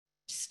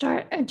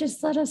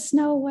just let us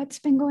know what's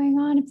been going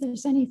on, if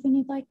there's anything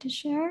you'd like to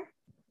share.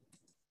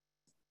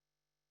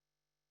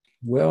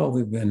 Well,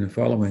 we've been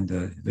following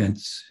the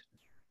events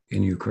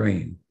in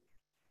Ukraine,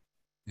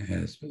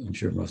 as I'm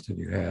sure most of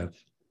you have.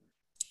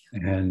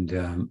 And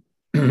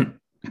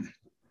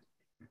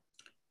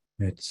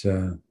it's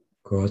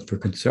cause for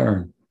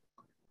concern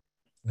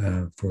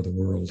for the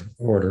world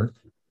order.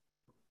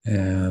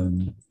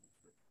 And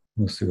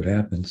we'll see what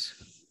happens.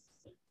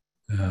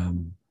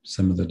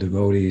 Some of the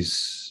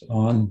devotees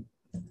on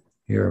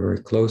here are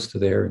very close to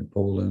there in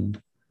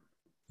Poland,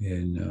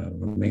 in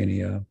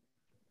Romania,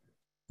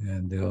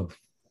 and they'll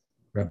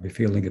probably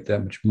feeling it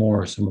that much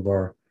more. Some of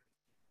our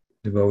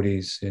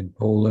devotees in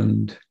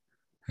Poland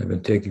have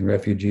been taking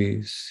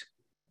refugees,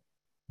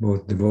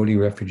 both devotee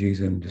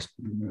refugees and just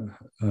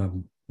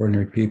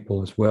ordinary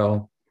people as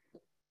well,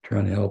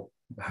 trying to help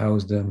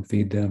house them,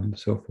 feed them,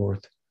 so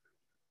forth.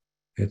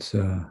 It's,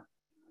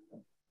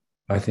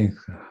 I think,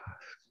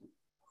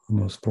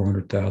 almost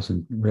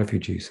 400,000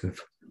 refugees have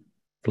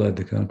fled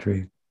the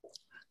country.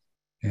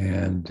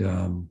 And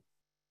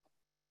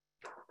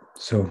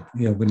so,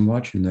 I've been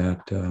watching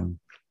that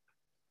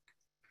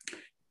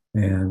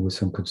and with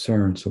some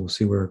concern, so we'll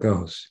see where it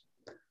goes.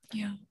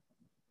 Yeah.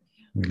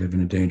 We live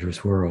in a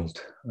dangerous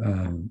world.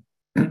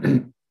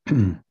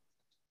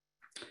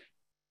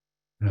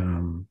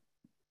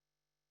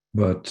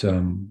 But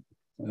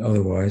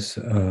otherwise,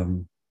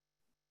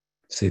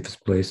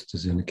 safest place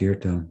is in the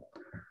kirtan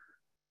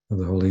of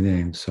the holy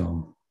name.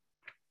 So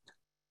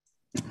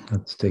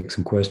let's take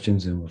some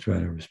questions and we'll try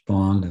to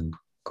respond and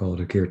call it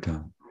a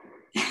kirtan.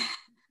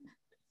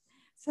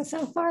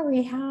 So far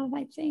we have,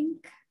 I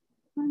think,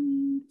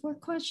 4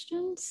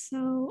 questions.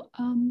 So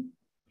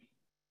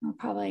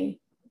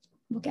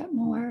we'll get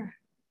more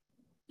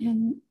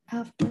in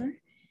after.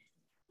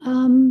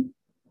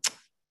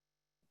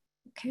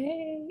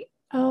 Okay.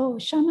 Oh,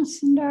 Shama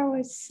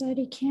Sundar said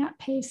he can't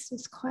paste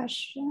his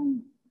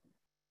question.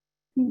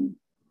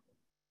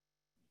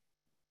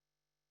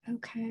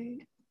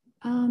 Okay.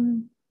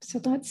 So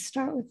let's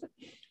start with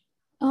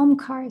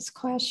Omkar's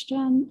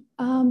question.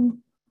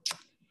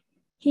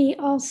 He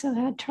also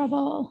had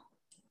trouble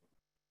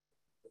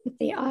with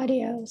the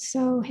audio.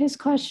 So his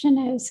question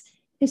is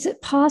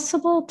it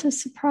possible to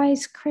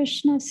surprise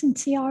Krishna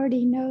since he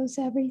already knows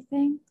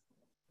everything?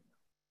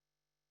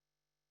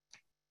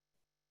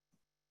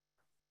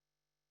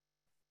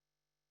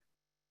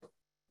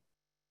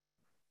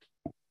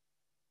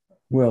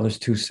 Well, there's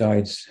 2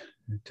 sides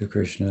to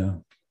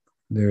Krishna.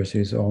 There's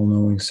his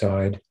all-knowing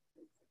side,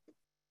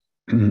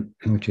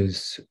 which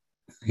is,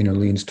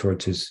 leans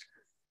towards his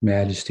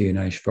majesty and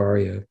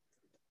Aishvarya,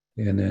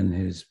 and then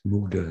his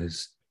Mugdha,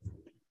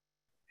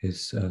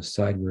 his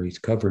side where he's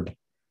covered,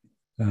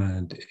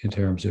 and in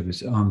terms of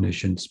his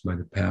omniscience by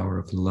the power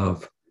of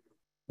love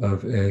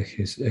of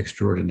his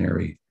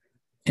extraordinary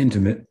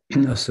intimate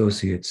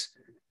associates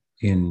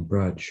in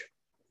Braj.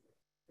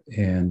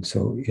 And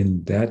so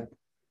in that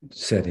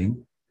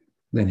setting,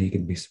 then he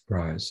can be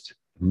surprised.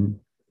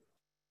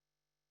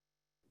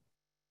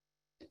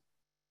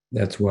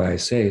 That's why I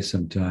say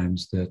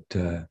sometimes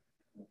that,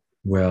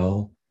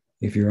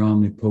 if you're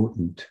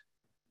omnipotent,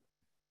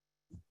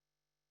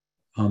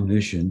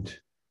 omniscient,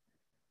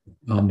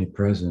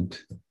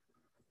 omnipresent,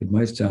 it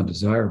might sound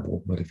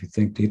desirable, but if you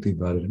think deeply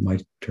about it, it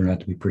might turn out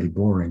to be pretty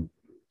boring.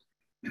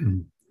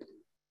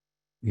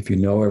 If you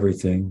know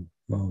everything,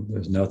 well,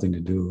 there's nothing to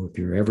do. If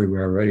you're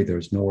everywhere already,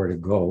 there's nowhere to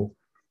go.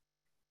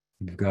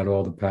 You've got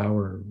all the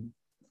power.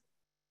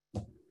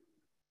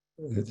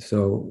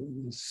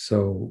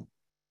 So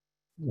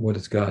what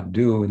does God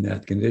do in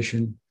that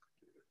condition?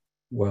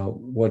 Well,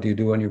 what do you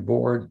do on your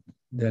board?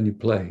 Then you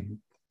play.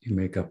 You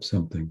make up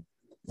something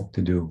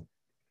to do.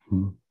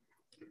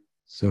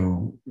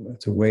 So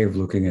it's a way of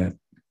looking at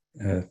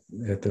the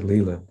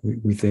Leela.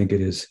 We think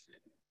it is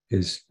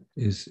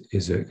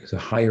a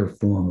higher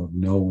form of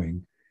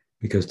knowing,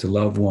 because to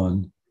love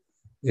one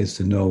is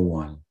to know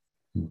one.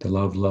 And to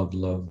love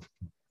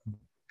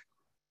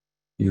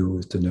you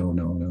is to know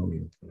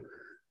you.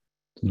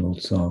 It's an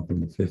old song from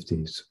the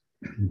 50s.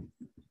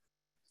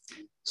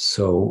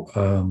 So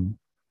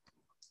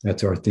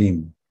that's our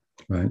theme,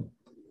 right?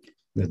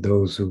 That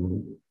those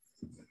who,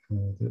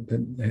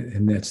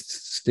 and that's the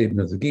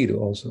statement of the Gita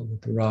also,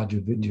 that the Raja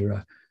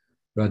Vidya,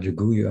 Raja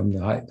Guyam,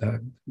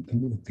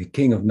 the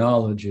king of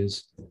knowledge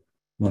is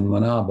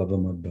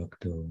Manmanabhavam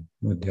Bhakto,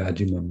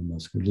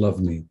 love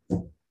me.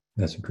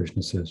 That's what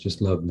Krishna says,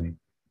 just love me.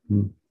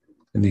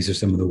 And these are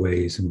some of the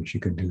ways in which you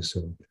can do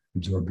so.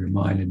 Absorb your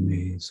mind in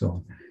me,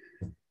 so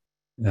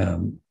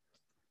on.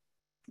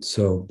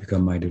 So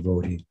become my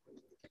devotee.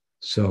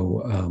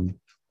 So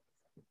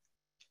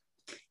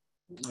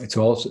it's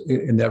also,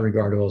 in that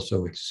regard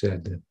also, it's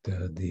said that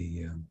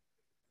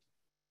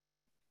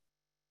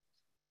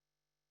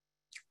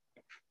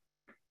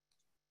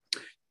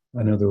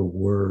another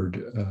word,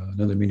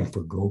 another meaning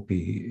for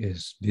gopi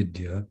is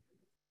vidya.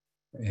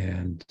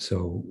 And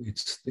so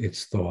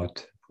it's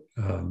thought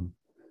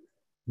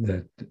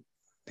that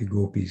the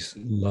gopis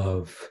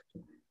love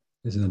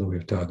is another way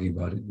of talking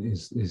about it,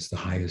 is the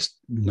highest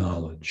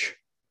knowledge.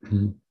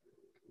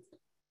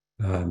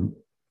 Um,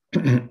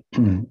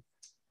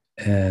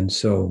 and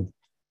so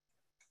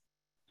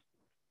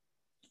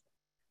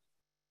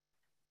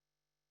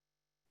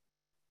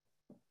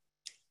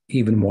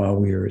even while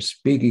we are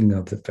speaking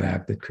of the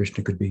fact that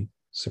Krishna could be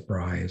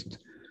surprised,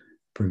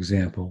 for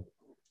example,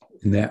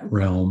 in that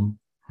realm,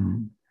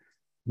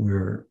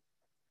 we're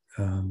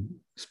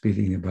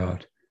speaking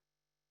about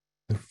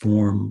the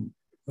form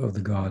of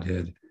the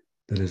Godhead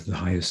that is the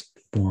highest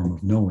form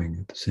of knowing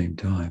at the same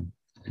time,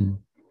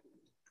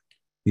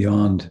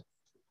 beyond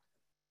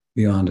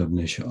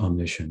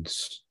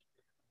omniscience.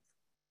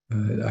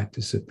 I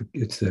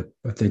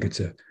think it's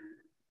a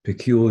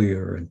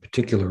peculiar and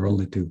particular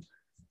only to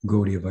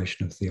Gaudiya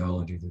Vaishnava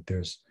theology that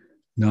there's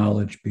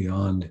knowledge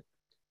beyond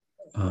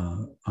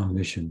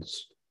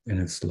omniscience and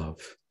its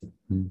love.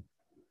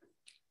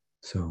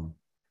 So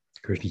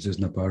Krishna says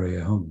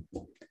Napare aham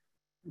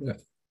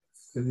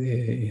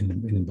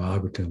in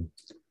Bhagavatam,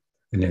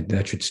 and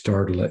that should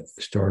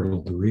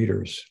startle the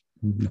readers.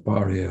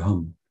 Napare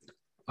aham.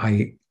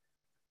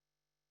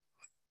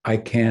 I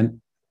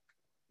can't.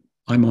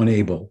 I'm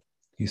unable.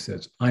 He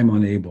says, I'm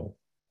unable.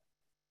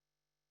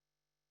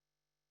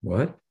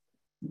 What?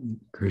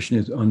 Krishna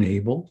is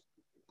unable?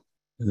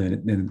 And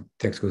then the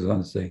text goes on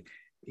to say,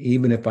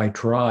 even if I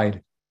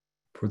tried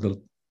for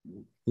the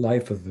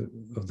life of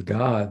the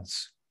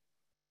gods,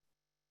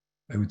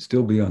 I would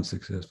still be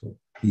unsuccessful.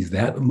 He's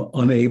that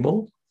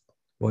unable?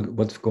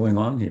 What's going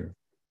on here?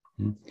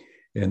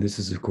 And this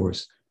is, of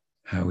course,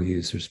 how he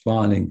is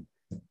responding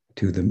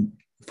to the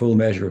full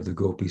measure of the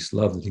gopis'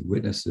 love that he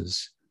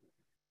witnesses,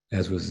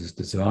 as was his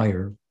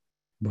desire,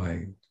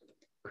 by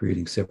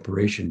creating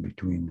separation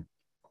between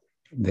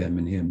them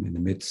and him in the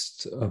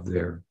midst of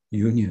their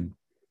union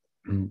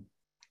in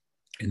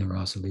the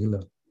Rasa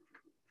Lila.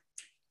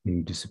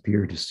 He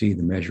disappeared to see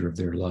the measure of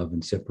their love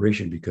and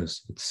separation,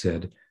 because it's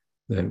said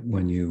that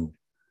when you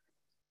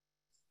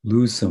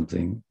lose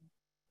something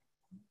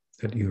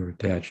that you're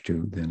attached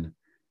to, then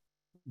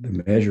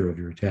the measure of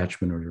your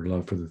attachment or your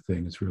love for the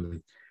thing is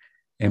really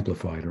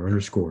amplified or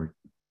underscored.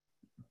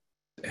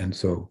 And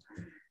so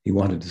he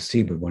wanted to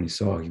see, but when he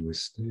saw,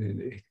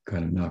 it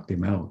kind of knocked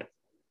him out.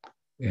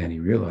 And he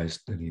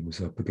realized that he was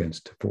up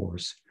against a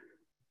force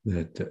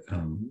that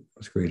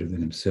was greater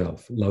than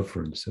himself, love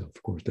for himself.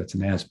 Of course, that's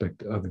an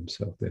aspect of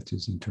himself. That's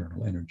his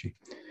internal energy.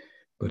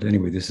 But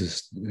anyway, this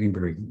is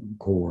very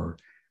core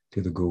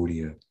to the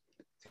Gaudiya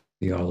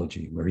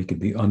theology, where he could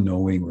be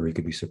unknowing, where he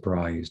could be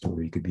surprised,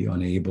 where he could be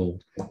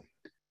unable,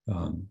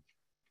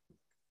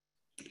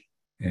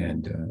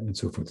 and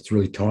so forth. It's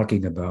really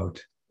talking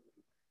about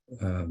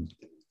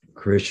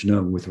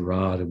Krishna with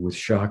Radha, with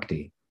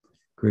Shakti.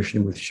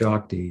 Krishna with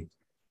Shakti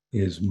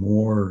is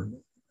more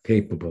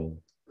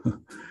capable,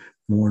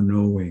 more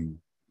knowing,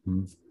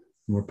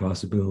 more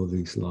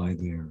possibilities lie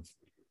there.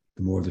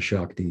 The more the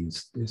Shakti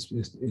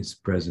is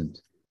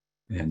present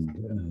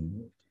and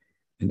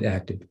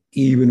active,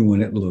 even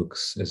when it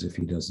looks as if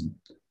he doesn't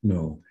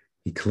know.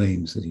 He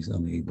claims that he's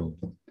unable,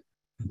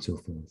 and so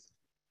forth.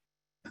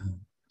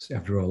 So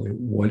after all,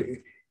 what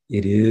it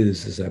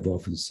is, as I've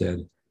often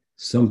said,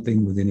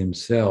 something within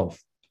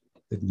himself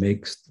that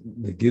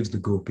gives the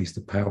gopis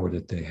the power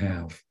that they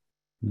have.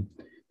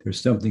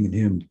 There's something in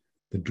him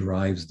that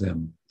drives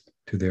them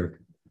to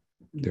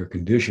their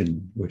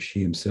condition, which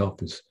he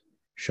himself is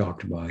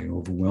shocked by and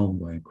overwhelmed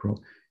by and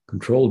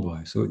controlled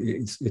by. So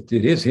it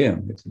is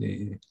him.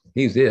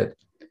 He's it.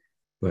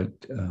 But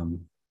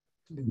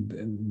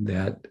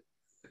that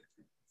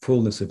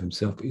fullness of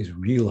himself is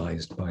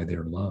realized by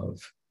their love.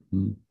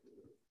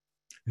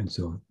 And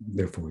so,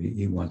 therefore,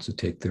 he wants to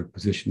take their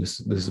position. This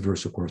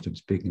verse, of course, I'm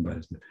speaking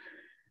about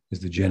is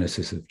the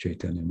genesis of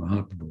Chaitanya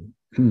Mahaprabhu.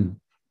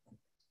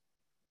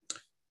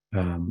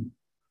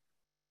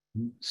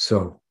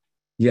 So,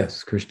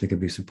 yes, Krishna can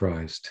be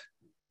surprised,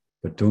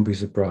 but don't be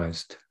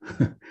surprised.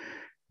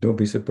 Don't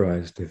be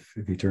surprised if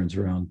he turns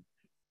around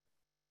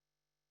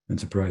and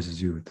surprises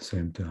you at the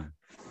same time.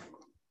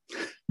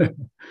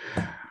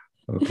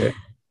 Okay,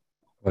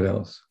 what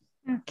else?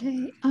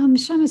 Okay,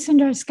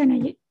 Shamasundar is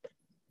going to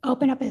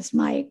open up his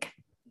mic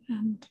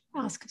and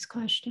ask his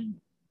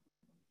question.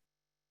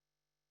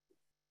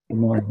 Good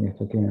morning, if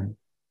I can.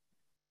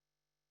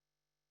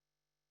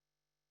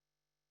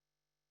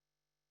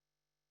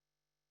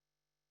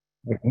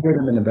 I can hear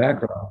them in the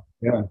background.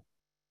 Yeah,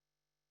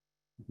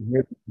 I can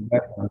hear them in the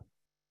background.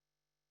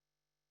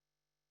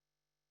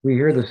 We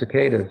hear the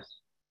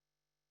cicadas.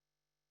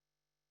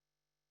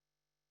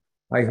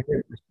 I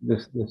heard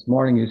this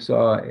morning you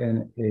saw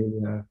a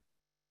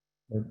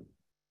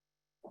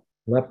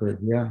leopard.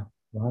 Yeah,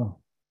 wow,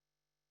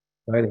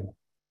 exciting.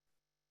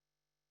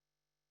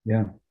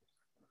 Yeah,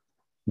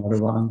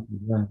 another one.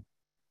 Yeah.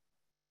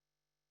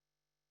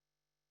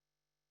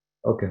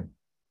 Okay.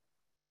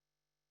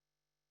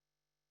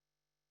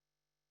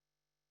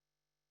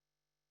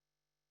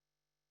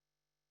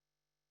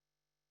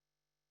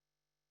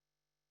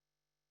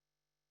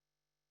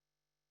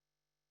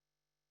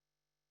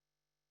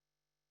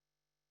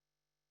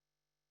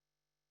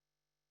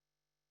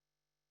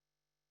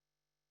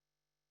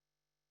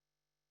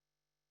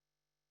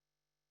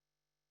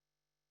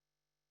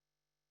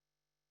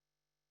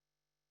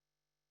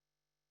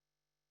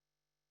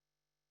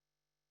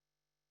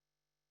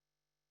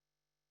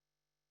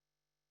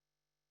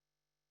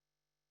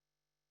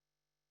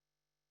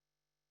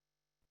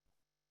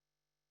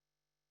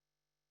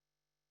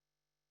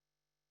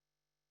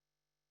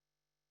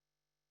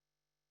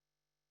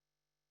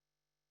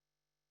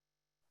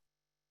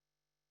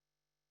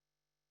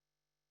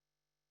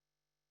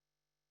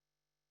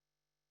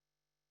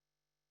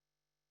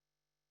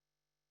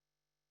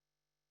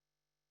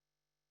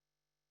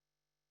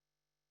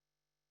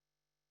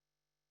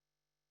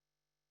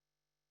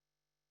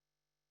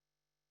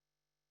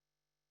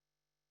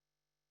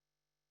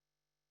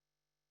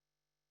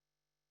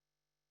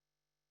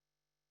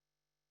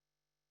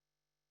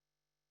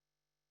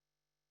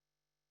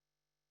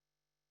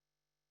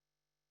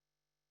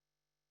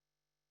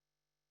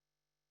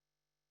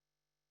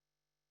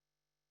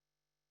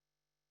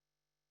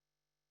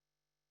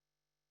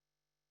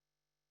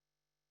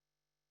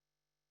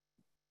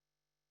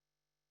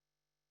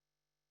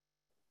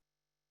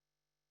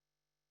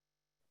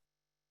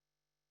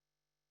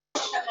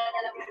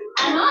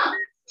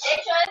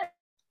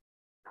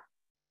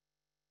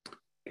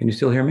 Can you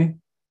still hear me,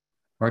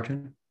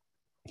 Arjun?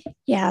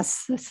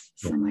 Yes,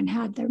 someone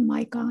had their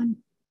mic on.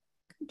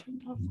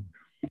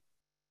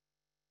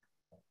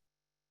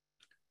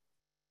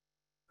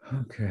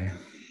 Okay.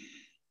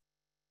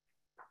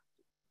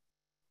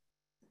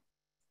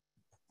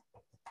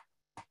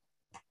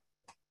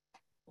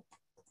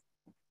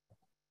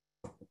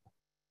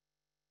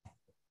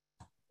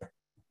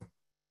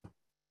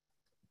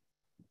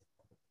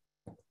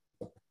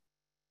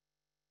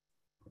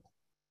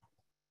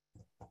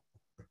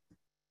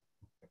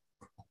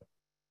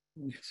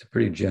 It's a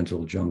pretty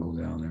gentle jungle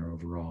down there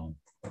overall.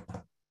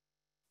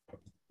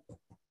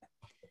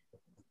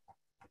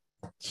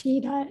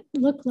 Cheetah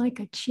looked like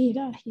a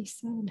cheetah, he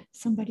said.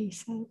 Somebody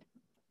said.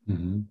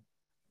 Mm-hmm.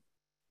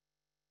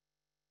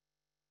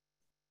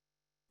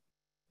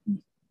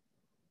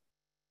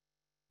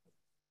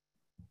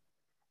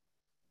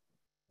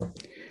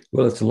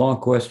 Well, it's a long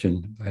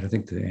question. I don't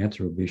think the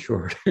answer will be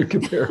short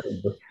compared.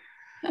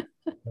 But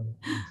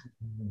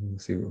we'll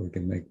see what we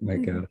can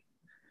make out.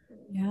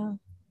 Yeah.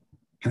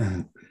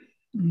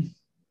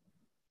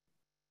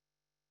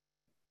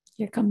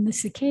 Here come the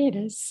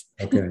cicadas.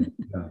 Okay.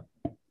 Yeah.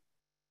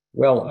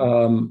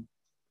 Well,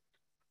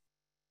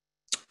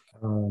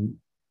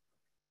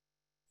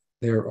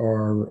 there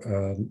are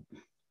I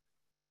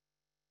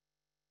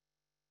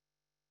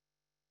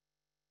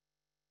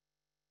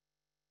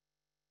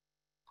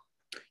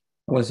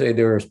want to say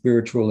there are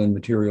spiritual and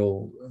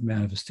material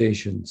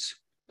manifestations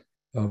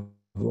of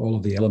all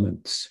of the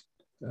elements.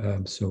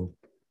 So,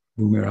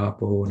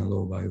 Bhumirapo and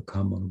Alovayu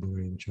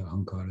Kamanubhuri, which are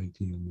ahamkara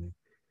iti.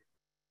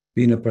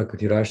 Vina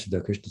Prakriti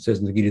Rashtada, Krishna says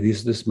in the Gita,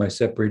 this is my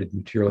separated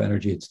material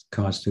energy. It's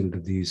constituted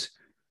of these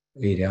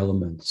 8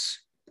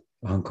 elements.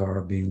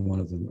 Ahamkara being one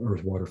of them: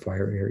 earth, water,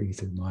 fire, air,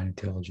 ether, mind,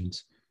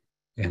 intelligence,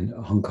 and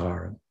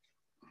ahamkara.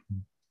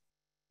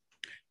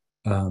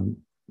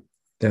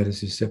 That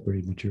is his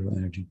separated material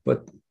energy.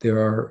 But there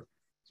are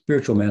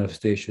spiritual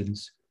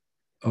manifestations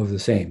of the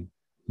same.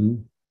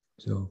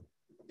 So,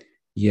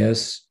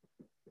 yes,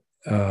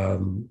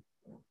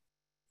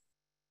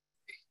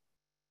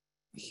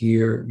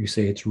 here you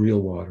say it's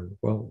real water.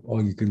 Well,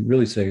 all you can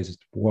really say is it's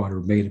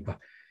water made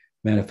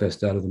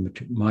manifest out of the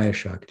Maya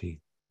Shakti.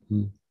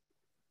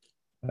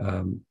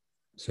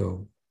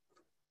 So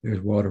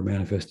there's water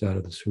manifest out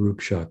of the Swarup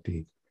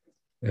Shakti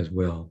as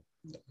well.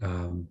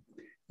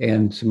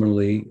 And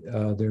similarly,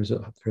 there's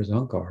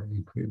ahamkara.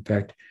 In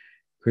fact,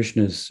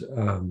 Krishna's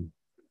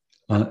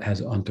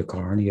has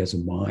antakara, and he has a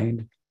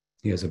mind.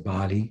 He has a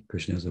body.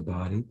 Krishna has a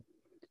body.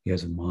 He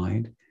has a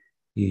mind.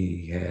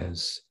 He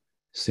has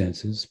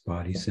senses,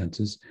 body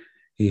senses.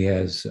 He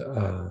has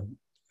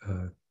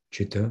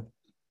chitta,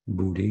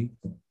 buddhi,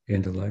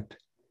 intellect,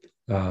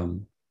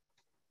 and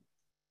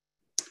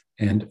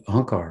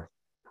ahamkara,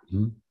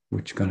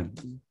 which kind of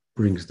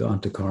brings the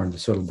antakara and the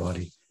subtle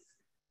body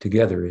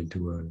together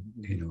into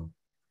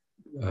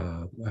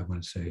I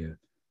want to say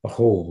a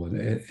whole,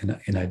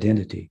 an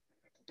identity.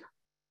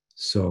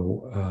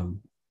 So,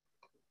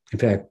 in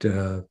fact,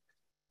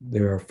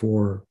 there are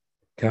 4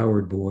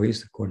 coward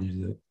boys, according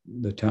to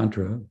the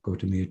Tantra,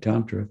 Gautamiya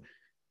Tantra,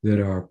 that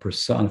are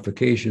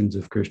personifications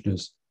of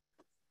Krishna's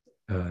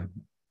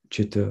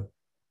chitta,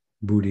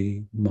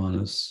 buddhi,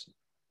 manas,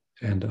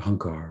 and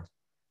ahamkara.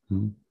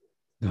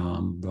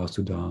 Dham,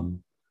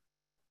 Vasudham,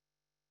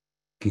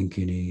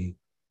 Kinkini,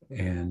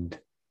 and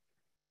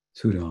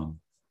Sudam.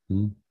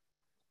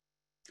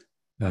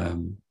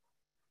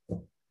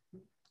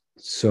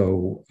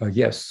 So,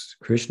 yes,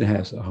 Krishna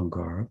has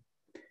ahamkara.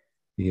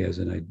 He has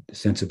a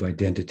sense of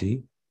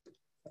identity,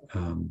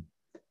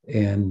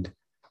 and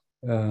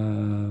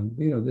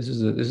this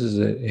is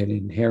an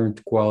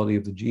inherent quality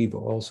of the jiva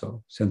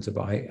also, sense of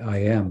I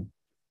am.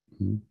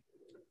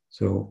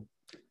 So,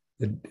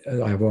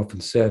 I've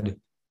often said,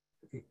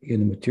 in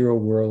the material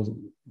world,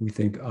 we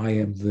think I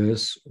am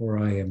this or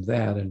I am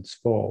that, and it's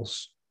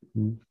false.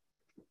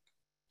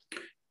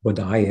 But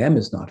the I am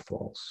is not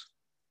false.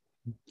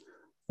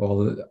 All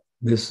the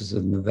thises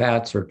and the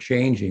that's are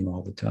changing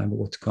all the time, but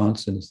what's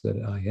constant is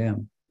that I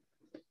am.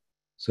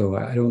 So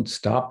I don't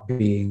stop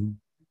being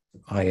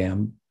I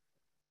am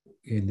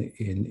in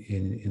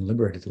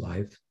liberated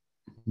life.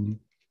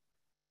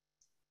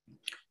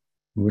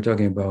 We're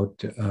talking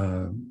about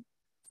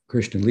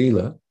Krishna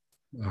Lila,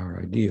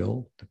 our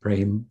ideal, the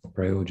Prem,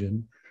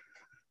 Prayojan,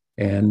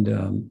 and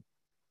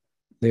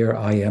there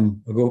I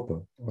am a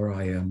Gopa or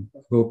I am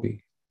a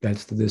Gopi.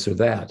 That's the this or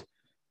that.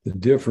 The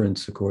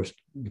difference, of course,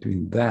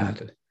 between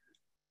that,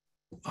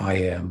 I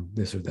am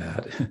this or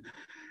that,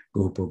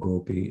 Gopa,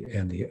 Gopi,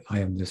 and the I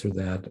am this or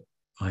that,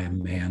 I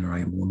am man or I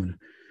am woman,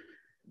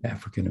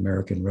 African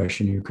American,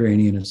 Russian,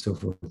 Ukrainian, and so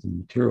forth. In the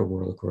material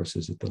world, of course,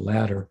 is that the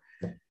latter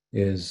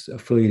is a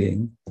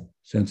fleeting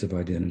sense of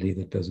identity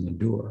that doesn't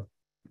endure.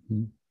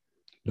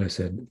 But I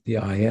said the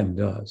I am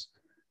does.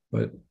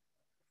 But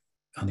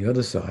on the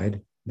other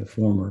side, the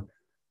former,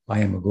 I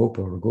am a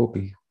Gopa or a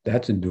Gopi,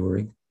 that's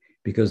enduring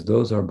because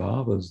those are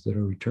bhavas that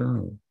are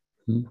eternal.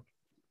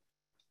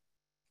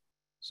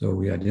 So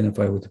we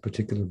identify with a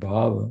particular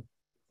bhava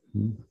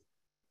Hmm?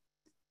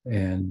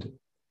 And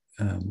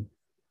um,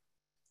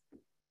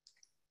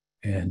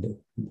 and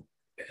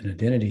an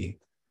identity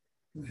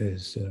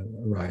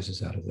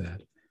arises out of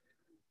that.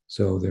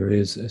 So there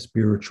is a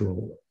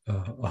spiritual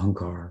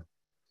ahamkara,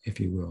 if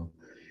you will.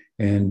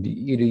 And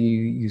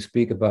you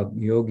speak about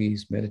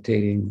yogis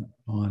meditating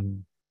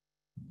on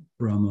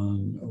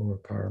Brahman or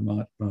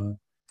Paramatma,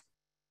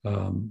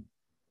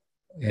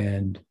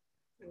 and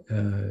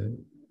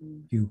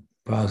you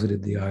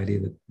posited the idea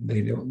that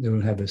they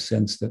don't have a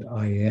sense that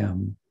I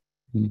am.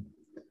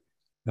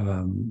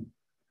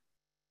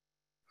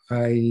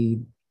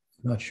 I'm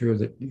not sure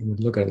that you would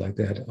look at it like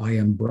that. I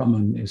am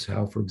Brahman is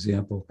how, for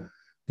example,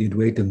 the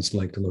Advaitins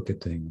like to look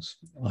at things.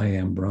 I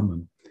am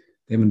Brahman.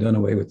 They haven't done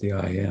away with the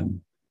I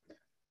am.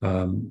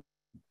 Of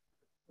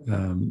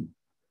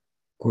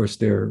course,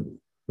 they're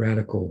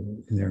radical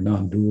in their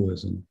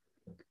non-dualism.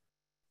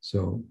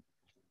 So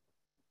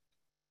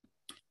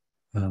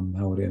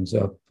how it ends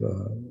up,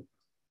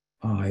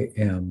 I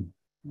am.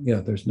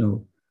 Yeah, there's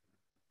no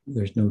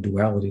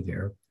duality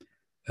there,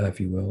 if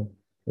you will.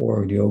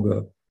 Or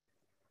yoga,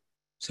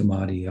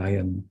 samadhi, I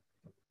am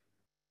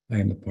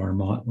the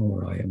Paramatma,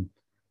 or I am.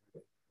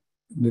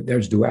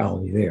 There's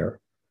duality there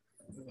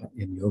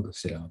in yoga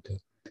Siddhanta.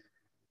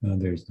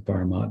 There's the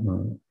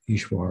Paramatma,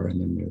 Ishwar, and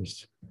then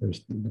there's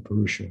the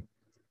Purusha.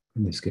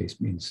 In this case,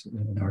 means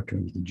in our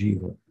terms the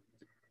Jiva.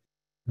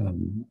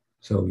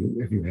 So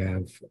if you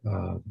have,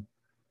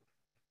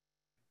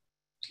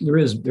 there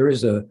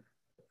is a,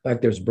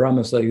 like there's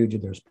Brahma Sayuja,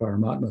 there's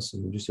Paramatma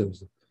Sayuja, so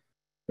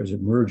there's a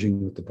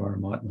merging with the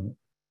Paramatma.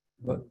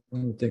 But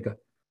when we think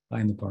I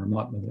am the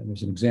Paramatma, then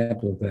there's an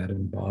example of that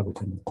in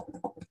Bhagavatam.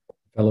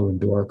 A fellow in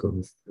Dwarka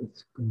who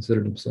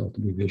considered himself to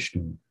be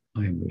Vishnu.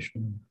 I am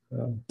Vishnu.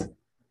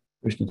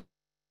 Vishnu,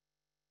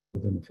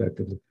 then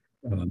effectively,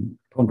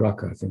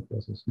 Pondraka, I think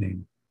was his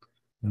name.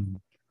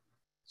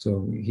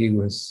 So he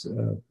was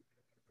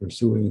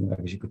pursuing,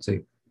 as you could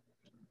say,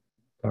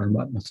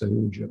 Paramatma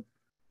Sayuja.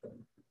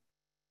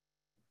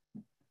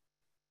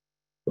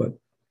 But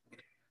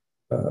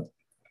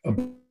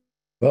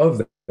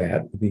above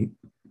that would be,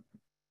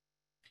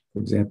 for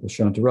example,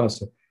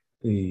 Shantarasa,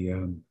 the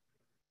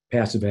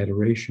passive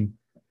adoration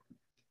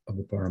of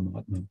the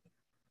Paramatma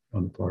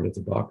on the part of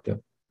the Bhakta.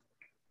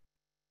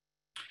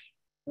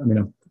 I mean,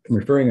 I'm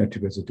referring to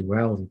it as a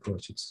duality, of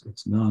course.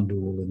 It's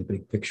non-dual in the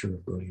big picture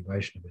of Gaudiya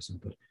Vaishnavism,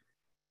 but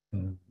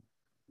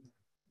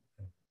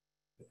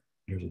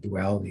there's a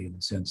duality in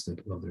the sense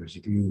that, well, there's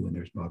you and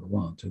there's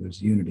Bhagavan, so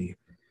there's unity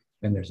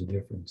and there's a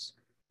difference.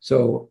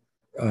 So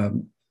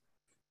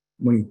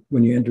when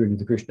you enter into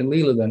the Krishna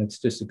Lila, then it's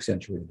just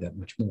accentuated that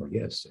much more.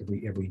 Yes,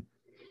 every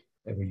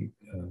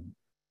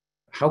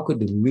how could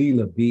the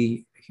Lila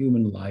be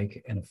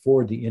human-like and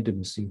afford the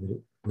intimacy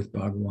with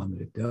Bhagavan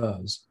that it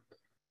does,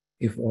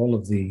 if all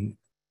of the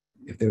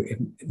if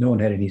no one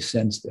had any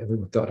sense that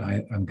everyone thought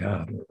I'm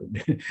God,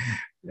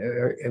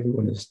 or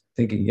everyone is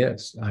thinking,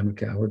 yes, I'm a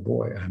cowherd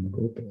boy, I'm a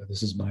gopa,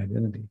 this is my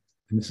identity,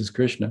 and this is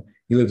Krishna.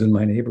 He lives in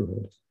my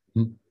neighborhood.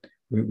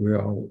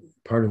 We're all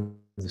part of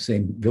the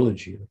same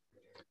village here.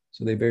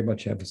 So they very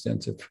much have a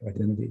sense of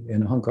identity,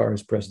 and ahamkara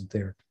is present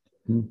there.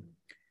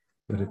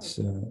 But it's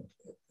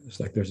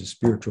like there's a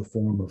spiritual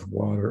form of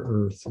water,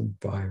 earth, and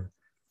fire.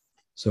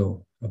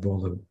 So of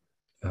all the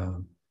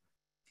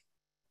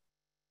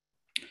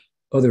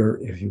other,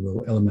 if you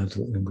will,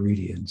 elemental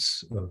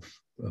ingredients of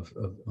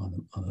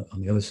on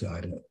the other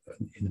side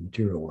in the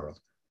material world.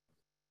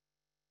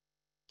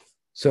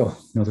 So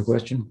another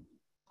question,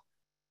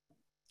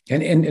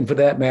 and for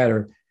that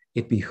matter,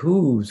 it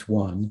behooves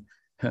one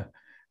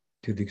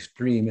to the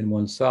extreme in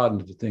one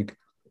sadhana to think,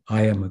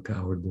 I am a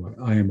cowherd boy,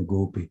 I am a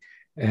gopi,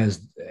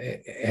 as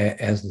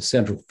the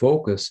central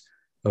focus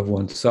of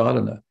one's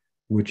sadhana,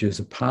 which is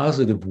a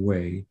positive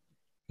way,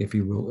 if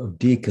you will, of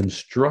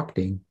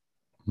deconstructing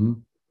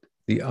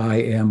the I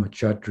am a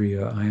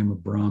Kshatriya, I am a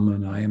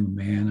Brahmin, I am a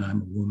man,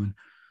 I'm a woman,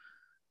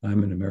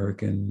 I'm an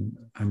American,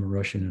 I'm a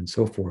Russian, and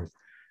so forth.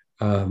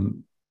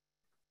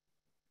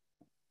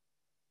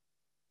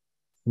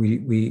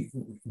 We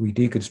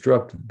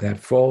deconstruct that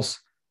false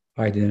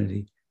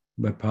identity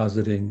by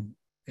positing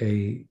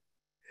a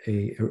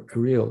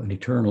real, an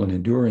eternal, and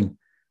enduring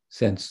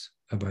sense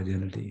of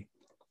identity.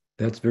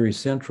 That's very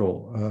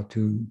central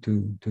to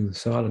the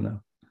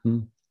sadhana.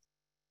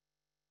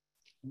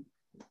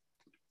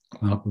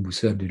 Mahaprabhu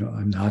said,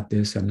 I'm not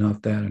this, I'm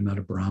not that, I'm not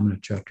a Brahmana,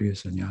 Kshatriya,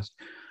 sannyas.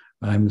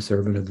 I'm the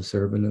servant of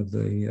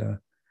the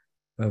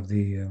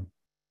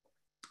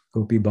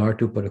Gopi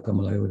Bhartu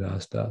Parakamalayo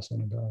Das Das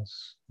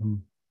Anadas,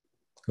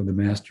 of the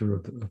master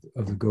of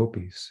the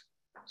gopis.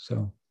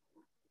 So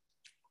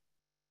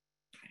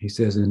he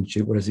says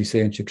what does he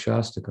say in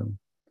Shikshastakam?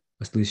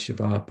 Asli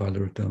Shiva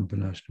Padaratam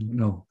Panashtam.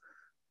 No.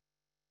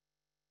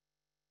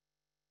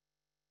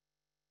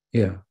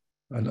 Yeah.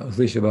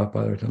 Asli Shiva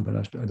Padaratam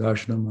Panashtam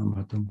Adarsham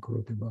Amatam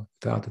Kurotiba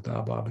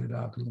Tatata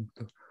Babalidakulam.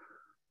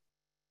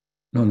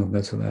 No,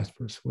 that's the last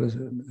verse. What is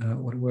it?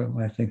 What am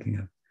I thinking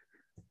of?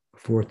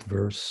 Fourth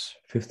verse,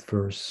 fifth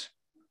verse.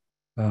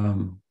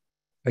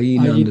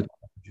 Ayinanda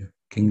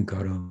King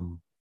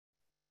Karam.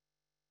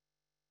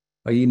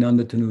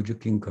 Ayinanda Tanuja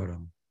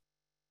Kinkaram.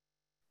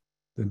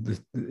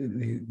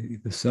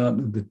 The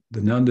son,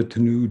 the Nanda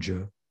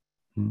Tanuja,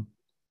 the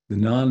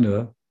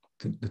Nanda,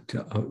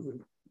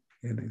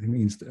 it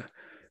means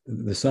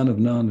the son of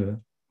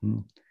Nanda.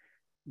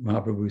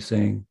 Mahaprabhu is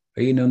saying,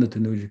 Ayinanda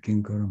Tanuja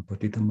Kinkaram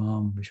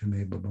Patitamam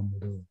Vishame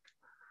Babamadu.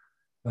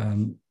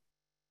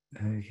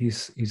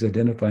 He's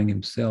identifying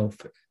himself.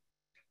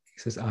 He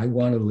says, I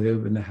want to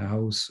live in the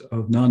house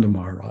of Nanda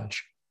Maharaj,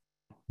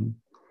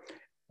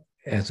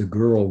 as a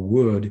girl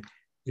would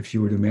if she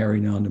were to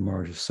marry Nanda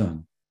Maharaj's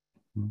son.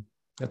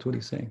 That's what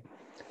he's saying.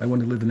 I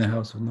want to live in the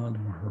house of Nanda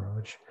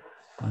Maharaj.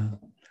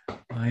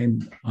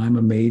 I'm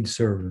a maid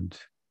servant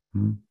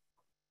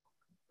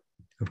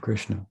of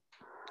Krishna.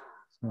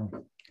 So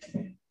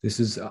this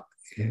is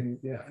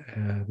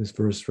this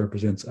verse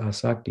represents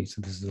asakti.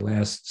 So this is the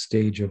last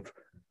stage of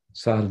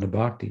sadhana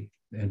bhakti,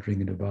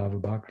 entering into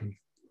bhava bhakti.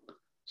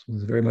 So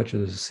there's very much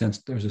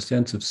there's a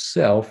sense of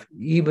self,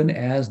 even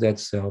as that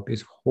self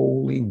is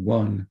wholly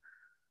one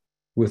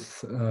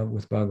with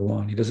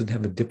Bhagavan. He doesn't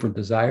have a different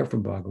desire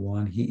from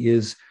Bhagavan. He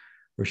is,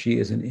 or she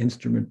is, an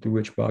instrument through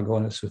which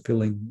Bhagavan is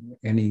fulfilling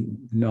any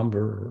number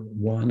or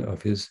one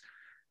of his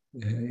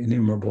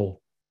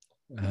innumerable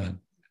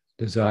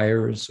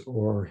desires,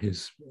 or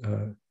his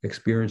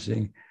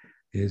experiencing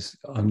his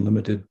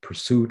unlimited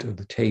pursuit of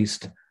the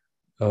taste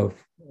of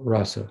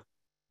rasa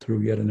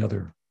through yet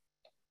another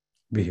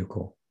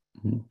vehicle.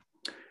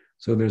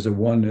 So there's a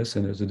oneness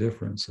and there's a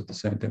difference at the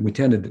same time. We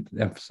tend to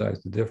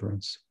emphasize the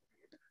difference.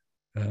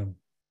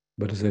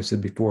 But as I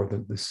said before,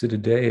 the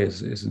Siddha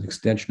is an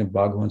extension of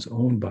Bhagavan's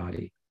own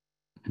body,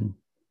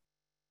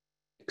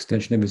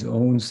 extension of his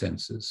own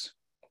senses.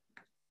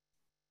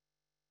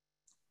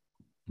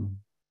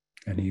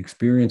 And he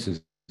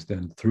experiences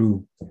then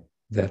through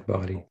that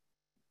body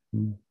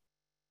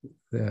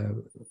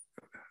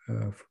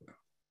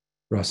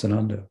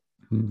Rasananda.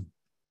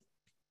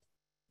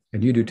 And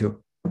you do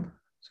too.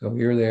 So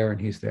you're there and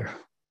he's there.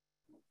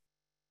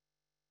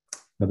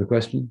 Another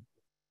question?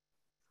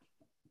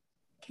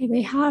 Okay,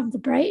 we have the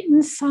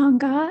Brighton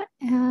Sangha,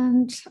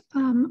 and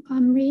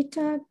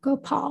Amrita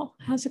Gopal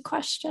has a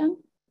question.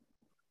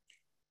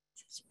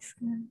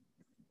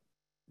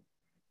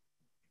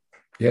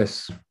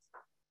 Yes.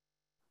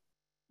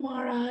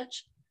 Maharaj.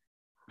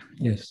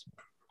 Yes.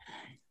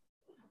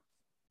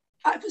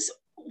 I'm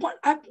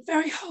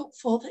very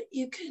hopeful that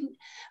you can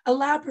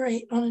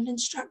elaborate on an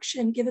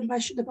instruction given by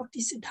Srila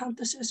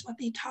Bhaktisiddhanta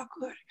Saraswati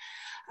Thakur.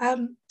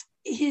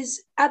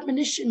 His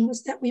admonition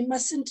was that we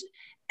mustn't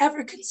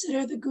ever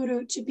consider the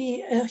Guru to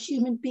be a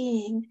human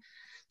being,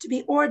 to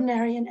be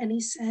ordinary in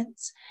any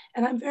sense.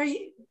 And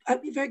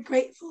I'd be very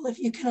grateful if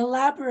you can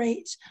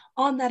elaborate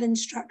on that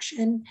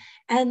instruction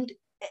and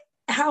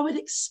how it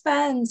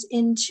expands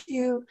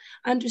into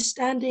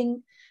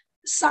understanding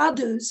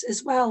sadhus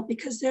as well,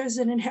 because there's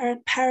an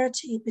inherent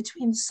parity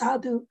between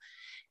sadhu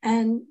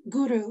and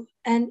guru,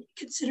 and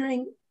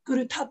considering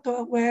Guru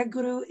Tattva, where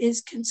Guru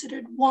is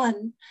considered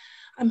one.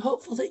 I'm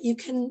hopeful that you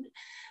can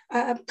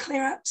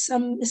clear up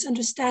some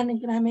misunderstanding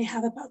that I may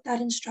have about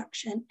that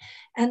instruction.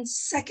 And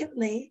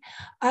secondly,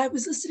 I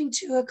was listening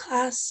to a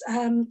class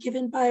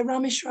given by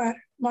Rameshwar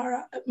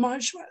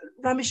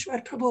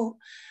Prabhu.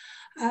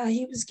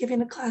 He was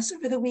giving a class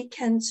over the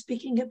weekend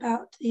speaking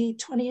about the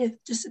 20th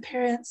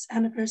disappearance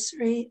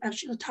anniversary of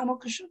Srila Tamal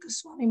Krishna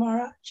Goswami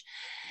Maharaj.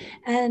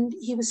 And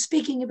he was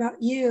speaking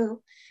about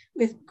you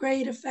with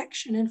great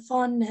affection and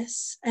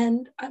fondness.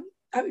 And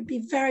I would be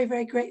very,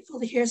 very grateful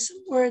to hear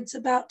some words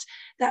about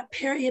that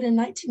period in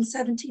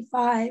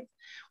 1975,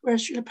 where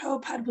Srila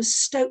Prabhupada was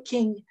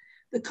stoking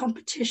the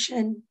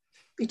competition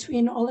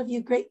between all of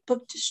you great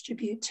book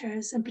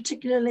distributors, and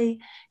particularly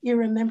your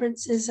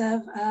remembrances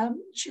of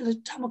Srila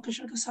Tamal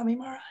Krishna Goswami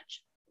Maharaj.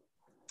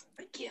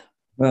 Thank you.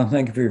 Well,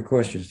 thank you for your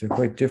questions. They're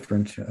quite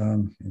different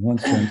in one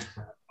sense.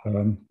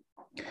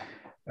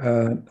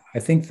 I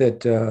think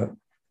that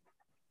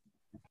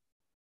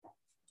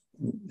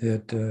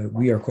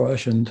we are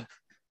cautioned,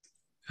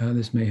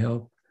 this may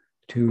help,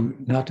 to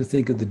not to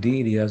think of the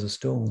deity as a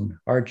stone.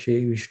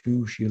 Arche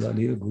Vishnu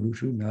Shilaliya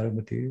Gurushu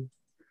Naramate.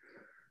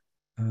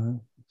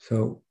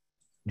 So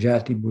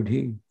Jati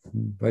Buddhi,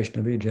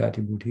 Vaishnavi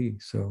Jati Buddhi.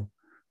 So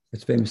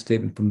it's a famous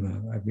statement from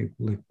I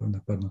believe from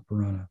the Padma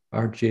Purana.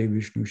 Arche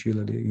Vishnu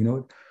Shilaliya. You know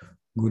it?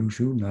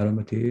 Gurushu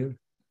Naramate.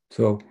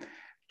 So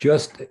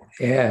just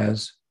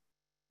as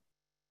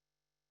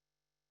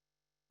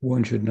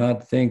one should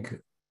not think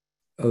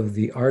of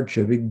the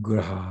Archa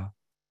Vigraha,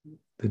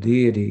 the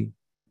deity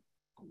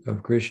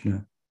of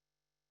Krishna,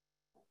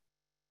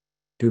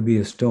 to be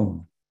a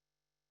stone.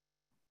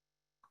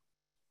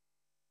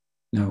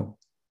 Now,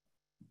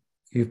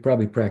 you've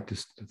probably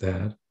practiced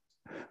that,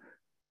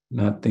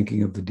 not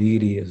thinking of the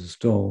deity as a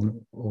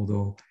stone,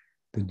 although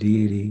the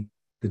deity,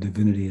 the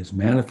divinity is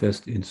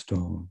manifest in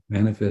stone,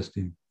 manifest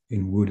in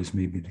wood, as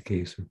may be the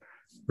case, or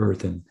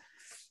earth and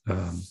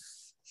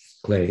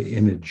clay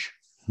image.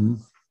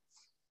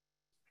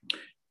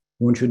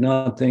 One should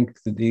not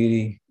think the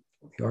deity,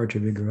 the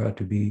Archa Vigraha,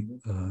 to be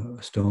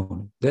a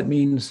stone. That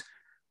means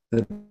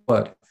that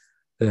what?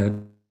 That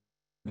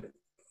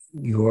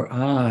your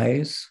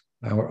eyes,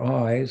 our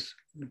eyes,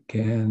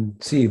 can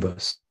deceive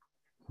us.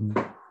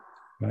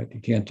 Right? You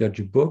can't judge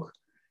a book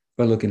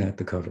by looking at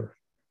the cover.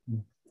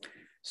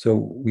 So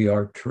we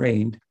are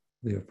trained,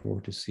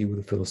 therefore, to see with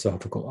a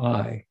philosophical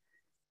eye.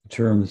 The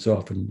term that's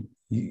often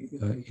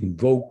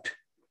invoked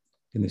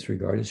in this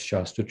regard is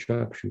Shastra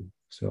Chakshu.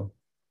 So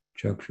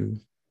Chakshu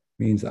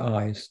means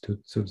eyes,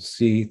 to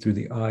see through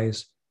the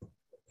eyes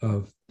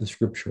of the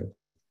scripture.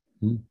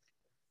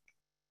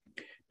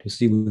 To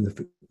see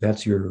with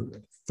that's your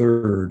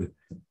third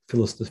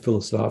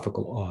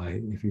philosophical eye,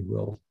 if you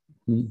will.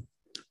 To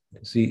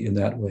see in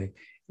that way.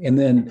 And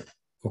then,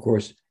 of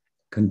course,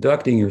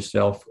 conducting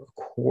yourself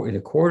in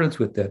accordance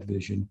with that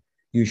vision,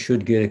 you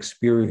should get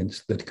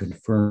experience that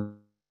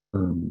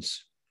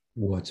confirms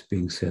what's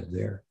being said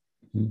there.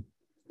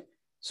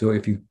 So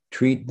if you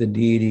treat the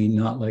deity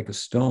not like a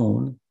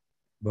stone,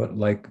 but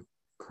like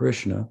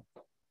Krishna,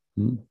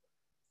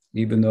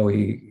 even though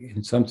he,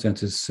 in some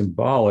sense, is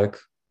symbolic,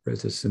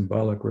 as a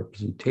symbolic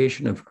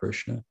representation of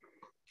Krishna,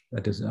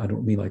 that doesn't, I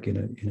don't mean like in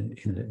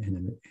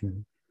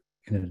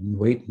an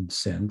latent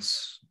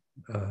sense,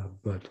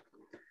 but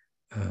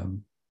a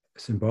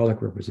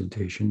symbolic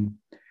representation.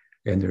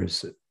 And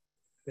there's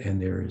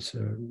there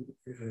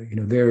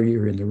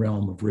you're in the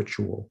realm of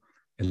ritual,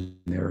 and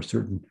there are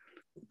certain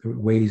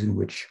ways in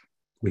which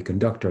we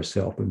conduct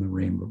ourselves in the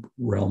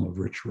realm of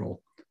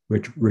ritual.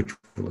 Ritual,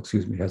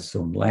 has its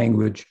own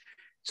language,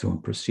 its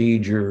own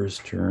procedures.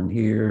 Turn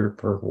here,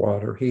 pour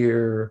water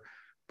here,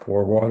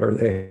 pour water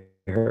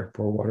there,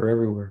 pour water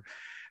everywhere,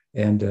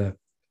 and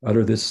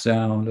utter this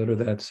sound, utter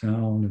that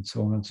sound, and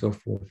so on and so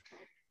forth.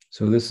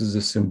 So this is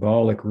a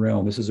symbolic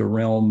realm. This is a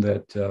realm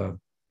that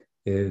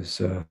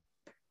is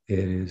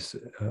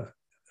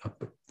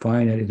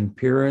finite in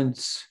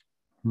appearance,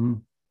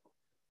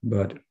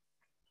 but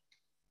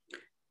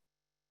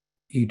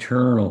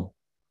eternal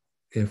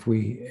if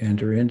we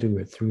enter into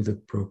it through the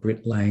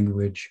appropriate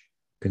language,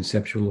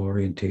 conceptual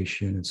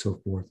orientation, and so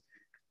forth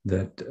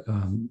that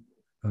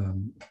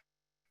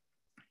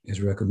is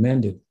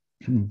recommended.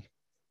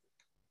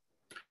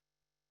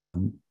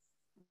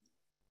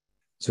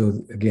 So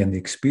again, the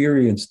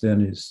experience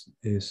then is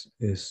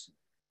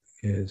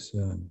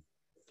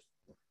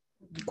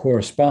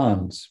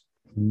corresponds.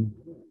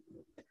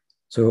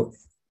 So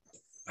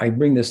I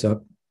bring this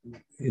up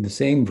in the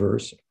same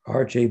verse,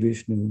 Arche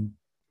Vishnu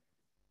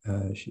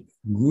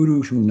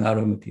Guru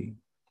Shunaramati.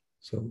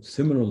 So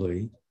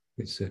similarly,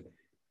 it said,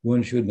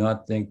 one should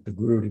not think the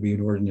guru to be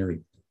an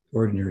ordinary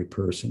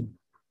person.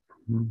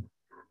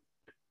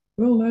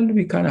 Well, that would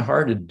be kind of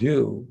hard to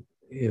do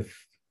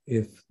if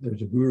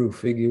there's a guru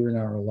figure in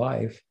our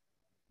life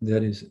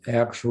that is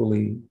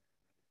actually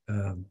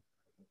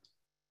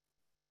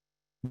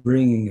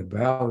bringing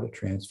about a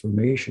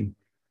transformation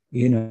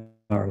in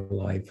our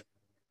life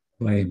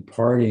by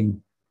imparting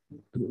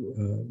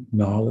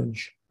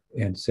knowledge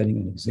and setting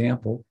an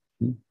example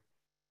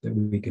that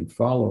we can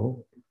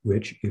follow,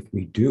 which if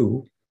we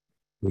do,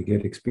 we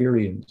get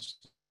experience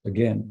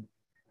again.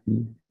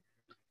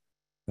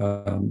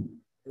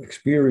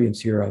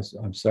 Experience here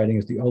I'm citing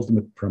as the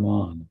ultimate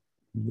praman,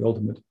 the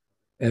ultimate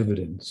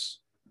evidence.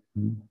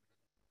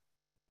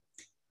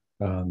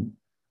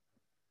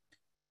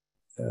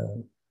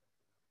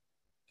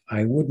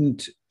 I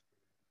would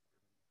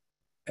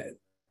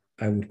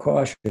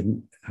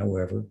caution,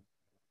 however,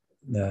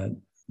 that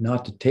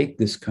not to take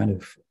this kind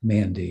of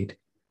mandate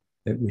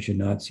that we should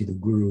not see the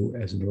guru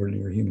as an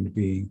ordinary human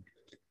being,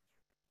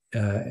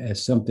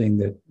 as something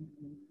that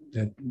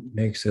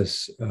makes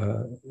us,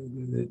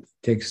 that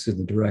takes us in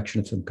the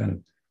direction of some kind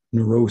of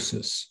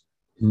neurosis.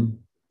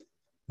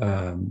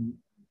 I'm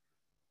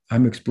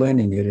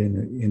explaining it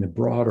in a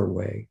broader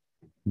way.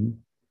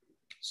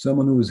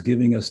 Someone who is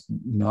giving us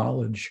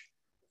knowledge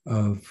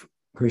of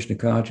Krishna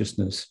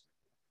consciousness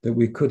that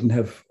we couldn't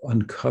have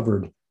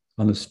uncovered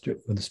on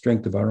the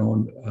strength of our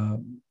own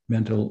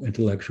mental,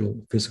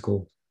 intellectual,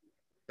 physical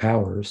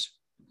powers,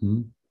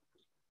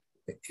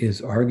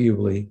 is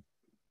arguably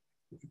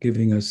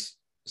giving us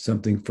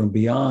something from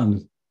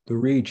beyond the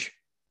reach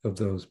of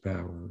those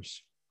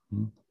powers.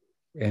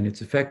 And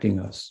it's affecting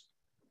us.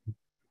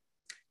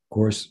 Of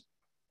course,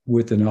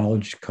 with the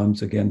knowledge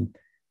comes again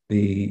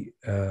the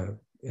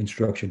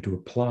instruction to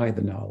apply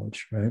the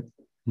knowledge, right?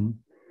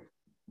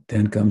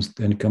 Then comes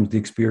the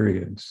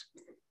experience.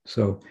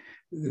 So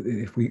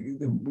if we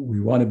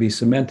want to be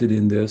cemented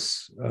in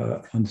this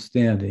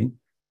understanding,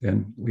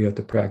 then we have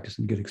to practice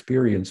and get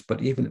experience.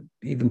 But even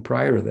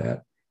prior to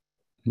that,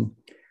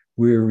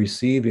 we're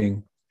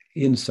receiving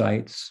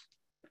insights.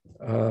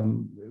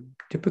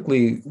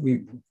 Typically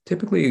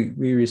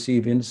we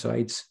receive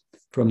insights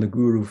from the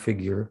guru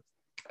figure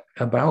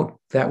about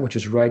that which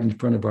is right in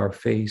front of our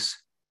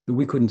face that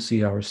we couldn't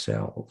see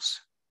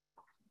ourselves.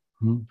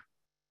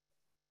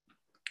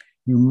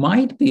 You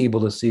might be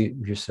able to see it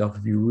yourself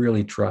if you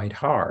really tried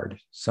hard,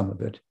 some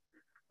of it,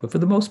 but for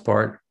the most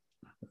part,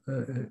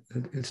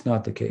 it's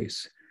not the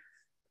case.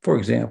 For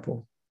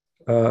example,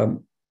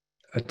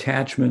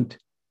 attachment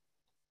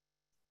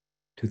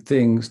to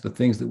things, the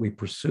things that we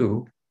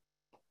pursue,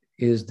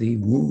 is the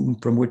womb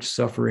from which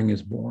suffering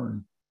is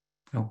born.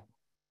 Now,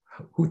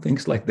 who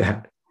thinks like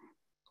that?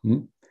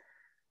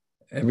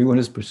 Everyone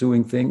is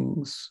pursuing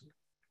things,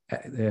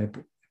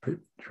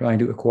 trying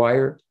to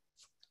acquire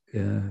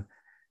in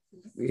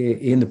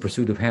the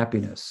pursuit of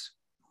happiness.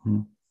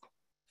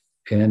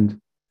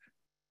 And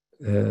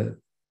the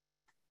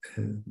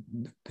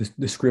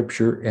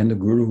scripture and the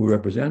guru who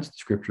represents the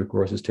scripture, of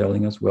course, is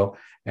telling us, well,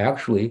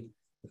 actually,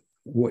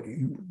 what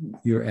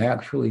your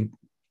attachment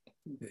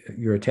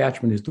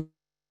is the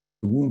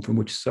womb from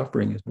which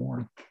suffering is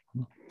born.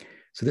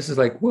 So this is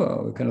like,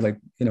 whoa, kind of like,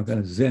 kind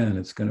of Zen.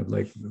 It's kind of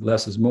like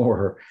less is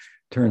more,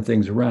 turn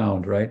things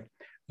around, right?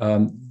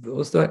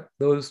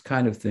 Those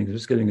kind of things,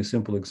 just getting a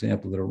simple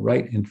example that are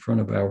right in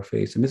front of our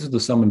face. And this is the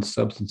sum and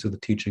substance of the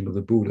teaching of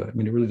the Buddha. I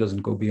mean, it really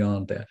doesn't go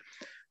beyond that.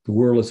 The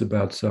world is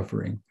about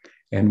suffering.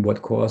 And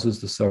what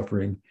causes the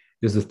suffering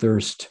is the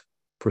thirst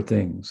for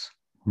things.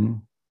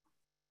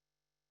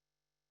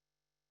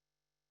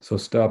 So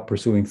stop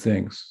pursuing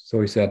things.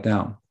 So he sat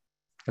down.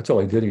 That's all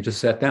he did. He just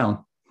sat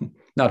down.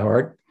 Not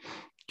hard.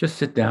 Just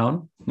sit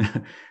down.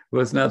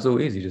 Well, it's not so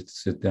easy just to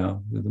sit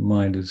down. The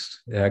mind is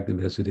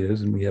active as it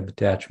is, and we have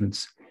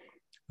attachments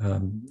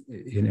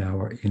in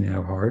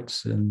our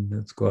hearts, and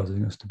that's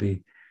causing us to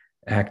be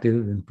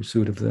active in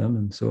pursuit of them,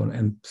 and so on.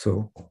 And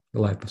so the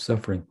life of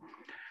suffering.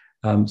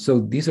 So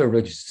these are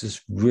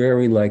just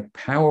very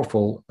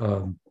powerful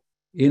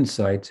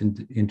insights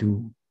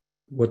into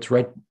what's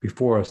right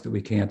before us that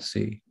we can't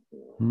see.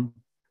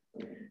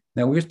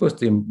 Now we're supposed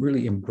to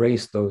really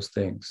embrace those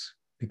things,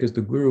 because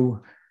the Guru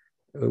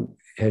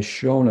has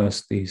shown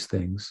us these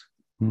things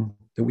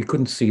that we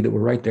couldn't see, that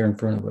were right there in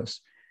front of us.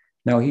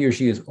 Now he or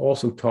she is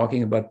also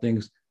talking about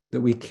things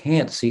that we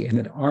can't see and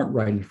that aren't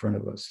right in front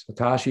of us.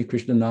 Atashi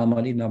Krishna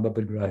namadi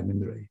nabhapadrai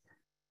mindrai.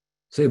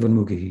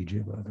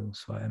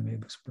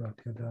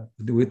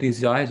 With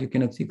these eyes, you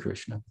cannot see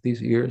Krishna. With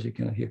these ears, you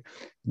cannot hear.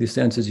 With these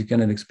senses, you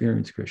cannot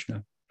experience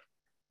Krishna.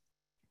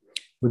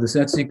 With the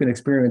senses, you can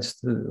experience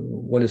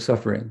what is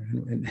suffering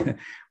and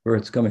where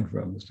it's coming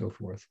from, and so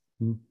forth.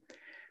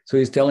 So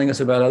he's telling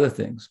us about other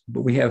things,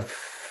 but we have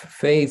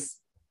faith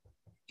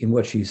in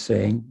what she's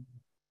saying,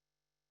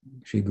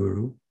 Shri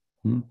Guru,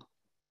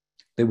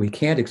 that we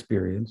can't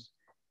experience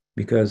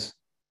because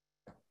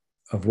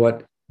of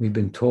what we've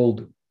been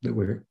told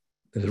that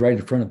is right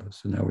in front of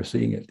us, and now we're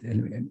seeing it,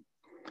 and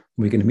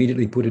we can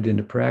immediately put it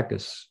into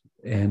practice,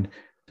 and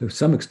to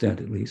some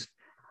extent, at least,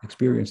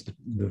 experience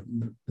the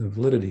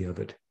validity of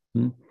it.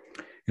 And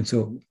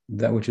so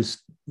that which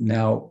is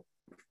now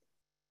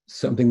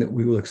something that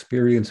we will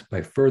experience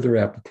by further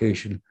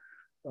application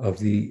of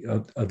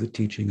the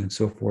teaching and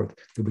so forth,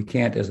 that we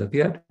can't as of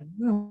yet,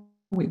 well,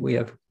 we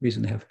have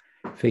reason to have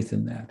faith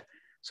in that.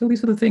 So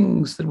these are the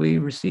things that we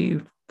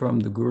received from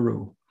the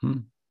Guru.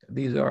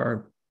 These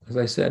are, as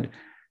I said,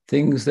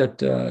 things that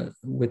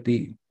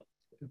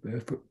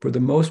for the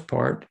most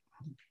part,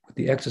 with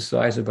the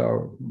exercise of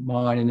our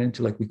mind and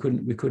intellect, we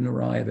couldn't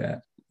arrive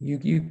at.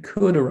 You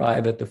could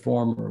arrive at the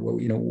former,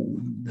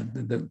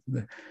 the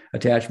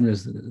attachment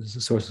is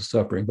the source of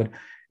suffering, but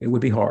it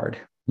would be hard.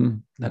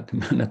 Not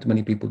too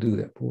many people do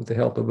that. But with the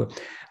help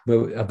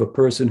of a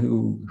person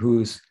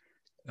who's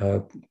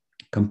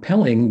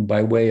compelling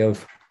by way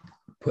of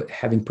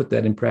having put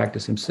that in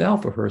practice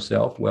himself or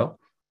herself, well,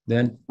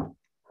 then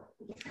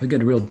we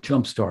get a real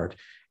jump start,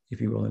 if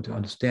you will, into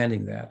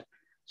understanding that.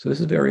 So this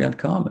is very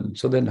uncommon.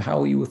 So then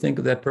how you think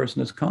of that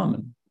person as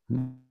common?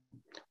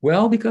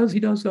 Well, because he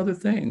does other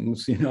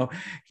things, he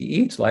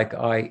eats like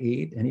I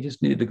eat, and he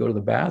just needed to go to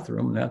the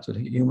bathroom, and that's what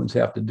humans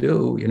have to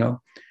do,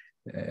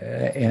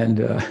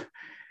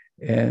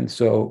 and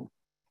so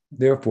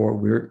therefore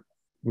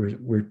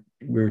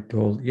we're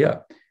told,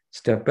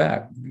 step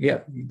back.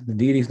 The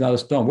deity's not a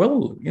stone.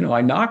 Well,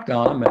 I knocked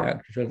on him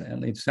and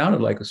it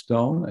sounded like a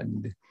stone,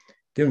 and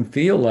didn't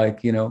feel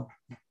like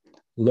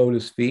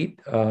lotus feet,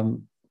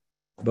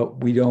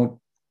 but we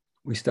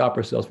stop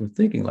ourselves from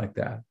thinking like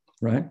that,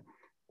 right?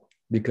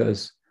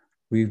 Because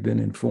we've been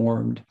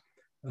informed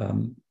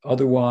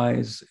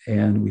otherwise,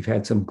 and we've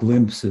had some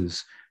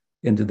glimpses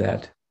into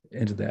that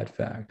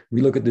fact.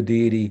 We look at the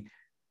deity,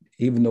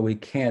 even though we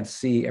can't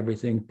see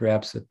everything,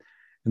 perhaps, and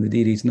the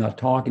deity's not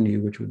talking to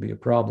you, which would be a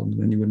problem.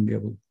 Then you wouldn't be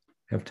able to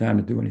have time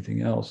to do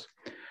anything else.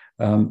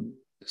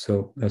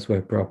 So that's why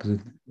Prabhupada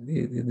said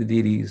the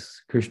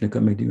deity's Krishna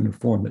coming to you in a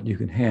form that you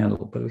can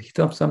handle. But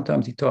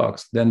sometimes he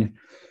talks, then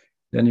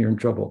you're in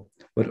trouble.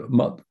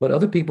 But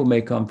other people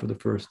may come for the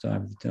first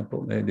time to the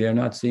temple. They are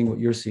not seeing what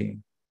you're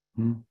seeing.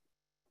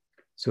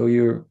 So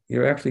you're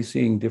actually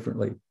seeing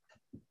differently,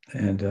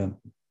 and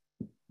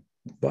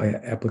by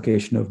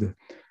application of the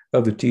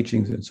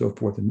teachings and so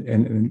forth,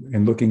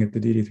 and looking at the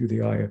deity through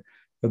the eye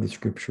of the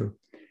scripture.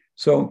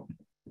 So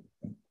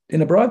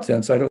in a broad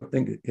sense, I don't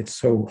think it's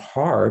so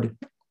hard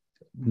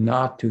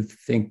not to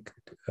think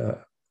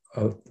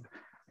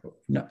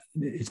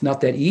it's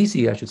not that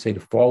easy, I should say, to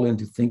fall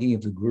into thinking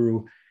of the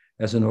Guru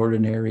as an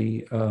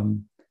ordinary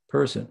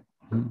person.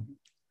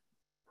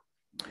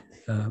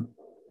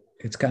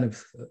 It's kind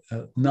of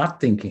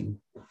not thinking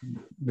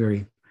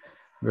very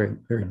very,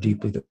 very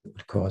deeply that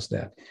would cause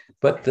that.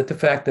 But the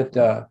fact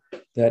that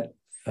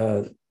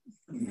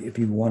if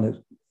you want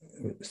to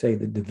say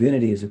the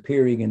divinity is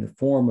appearing in the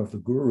form of the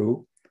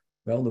guru,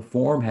 well, the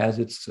form has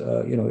its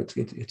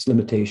its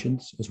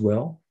limitations as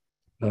well,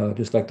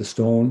 just like the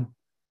stone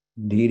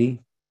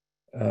deity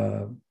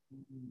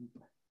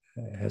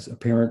has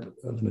apparent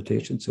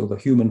limitations. So the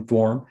human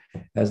form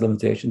has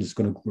limitations. It's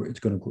going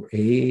to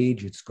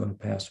age. It's going to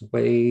pass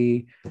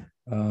away,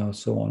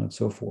 so on and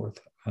so forth.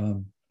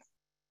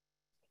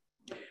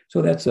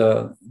 So that's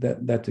a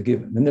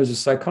given. Then there's a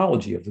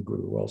psychology of the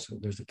guru also.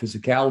 There's the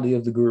physicality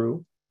of the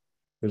guru.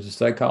 There's a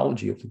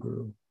psychology of the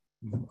guru.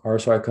 Our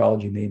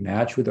psychology may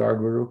match with our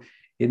guru.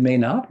 It may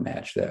not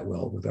match that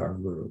well with our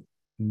guru.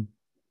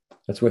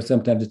 That's why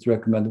sometimes it's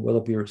recommended, well,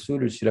 if you're a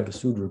Sudra, you should have a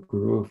Sudra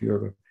guru. If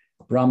you're a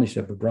Brahmin, you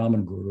should have a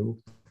Brahmin guru.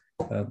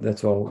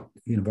 That's all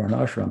in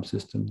Varnashram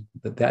system.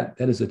 That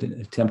is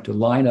an attempt to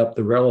line up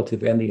the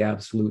relative and the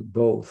absolute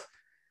both,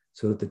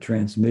 so that the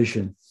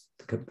transmission,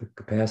 the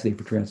capacity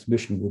for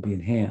transmission will be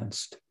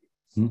enhanced.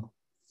 I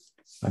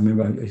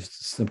remember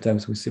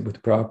sometimes we sit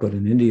with Prabhupada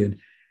in India,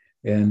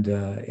 and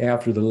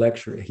after the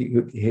lecture, he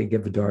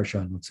gave a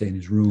darshan, let's say, in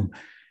his room,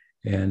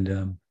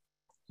 and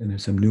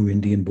there's some new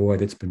Indian boy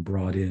that's been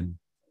brought in.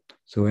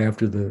 So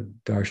after the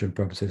darshan,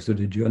 Prabhupada says, "So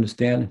did you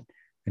understand?"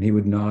 And he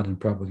would nod, and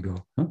Prabhupada would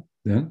go, "Huh?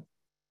 Then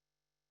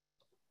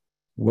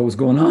what was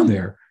going on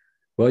there?"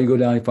 Well, you go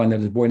down, you find that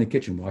there's a boy in the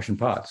kitchen washing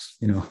pots,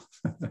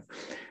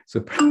 So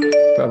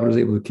Prabhupada was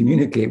able to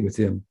communicate with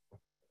him,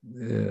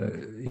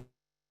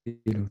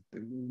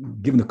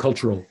 given the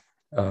cultural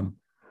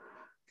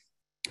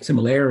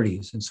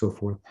similarities and so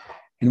forth,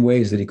 in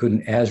ways that he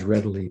couldn't as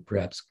readily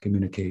perhaps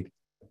communicate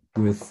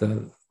with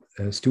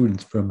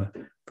students from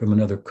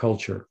another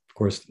culture. Of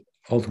course,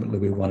 ultimately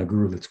we want a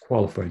guru that's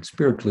qualified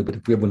spiritually, but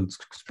if we have one that's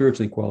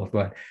spiritually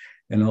qualified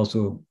and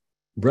also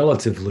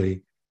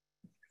relatively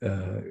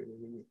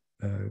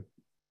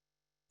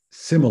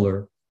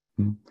similar,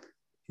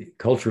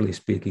 culturally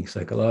speaking,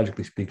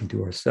 psychologically speaking,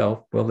 to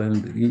ourselves, well,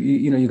 then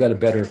you got a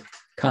better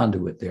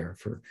conduit there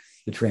for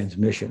the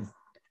transmission.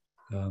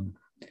 And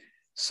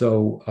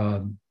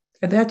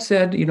that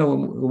said,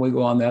 when we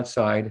go on that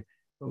side,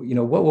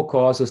 what will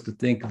cause us to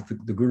think of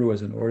the guru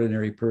as an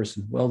ordinary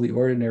person? Well, the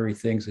ordinary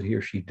things that he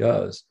or she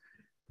does.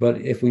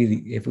 But if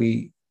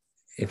we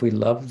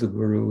love the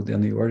guru,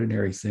 then the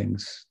ordinary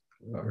things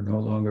are no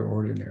longer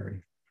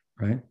ordinary,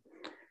 right?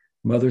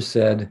 Mother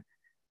said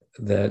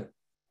that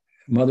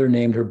mother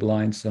named her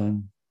blind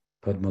son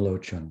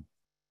Padmalochan.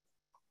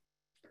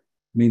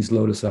 Means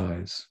lotus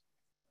eyes.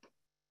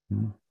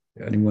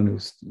 Anyone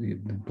who's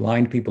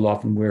blind people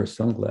often wear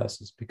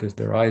sunglasses because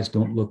their eyes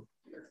don't look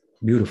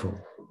beautiful.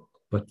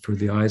 But for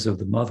the eyes of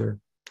the mother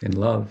in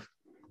love,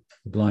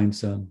 the blind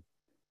son,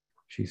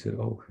 she said,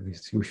 "Oh,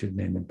 we should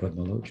name him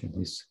Padmalochan.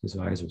 His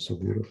eyes are so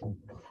beautiful."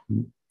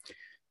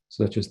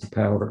 Such is the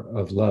power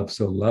of love.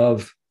 So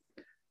love,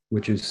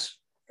 which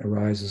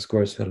arises, of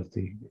course, out of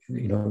the,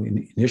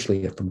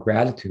 initially from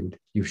gratitude.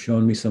 You've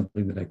shown me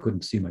something that I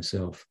couldn't see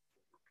myself.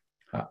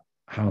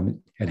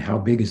 How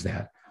big is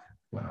that?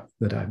 Wow,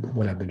 what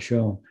I've been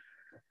shown.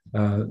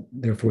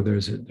 Therefore,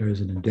 there's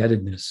an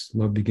indebtedness.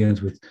 Love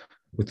begins with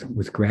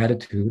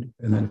gratitude,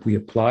 and then if we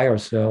apply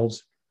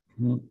ourselves,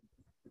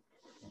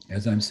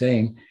 as I'm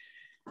saying,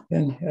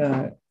 then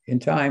in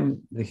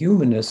time, the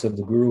humanness of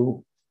the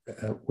guru,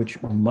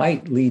 which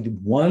might lead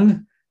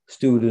one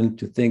student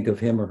to think of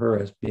him or her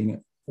as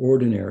being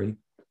ordinary,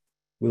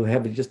 will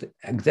have just the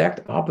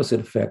exact opposite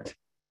effect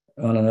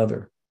on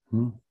another.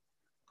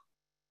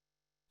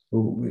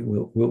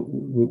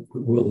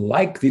 We'll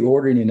like the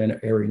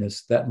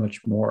ordinariness that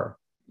much more.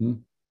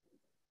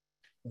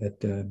 That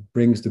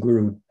brings the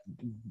guru a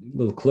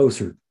little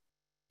closer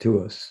to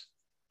us,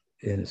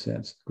 in a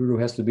sense. The guru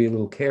has to be a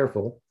little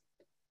careful.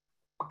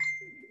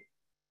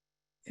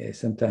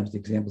 Sometimes the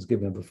example is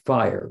given of a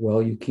fire.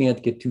 Well, you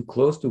can't get too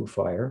close to a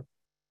fire,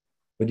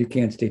 but you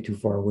can't stay too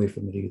far away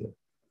from it either.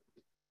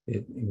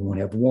 You won't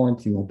have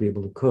warmth, you won't be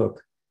able to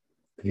cook.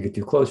 If you get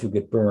too close, you'll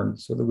get burned.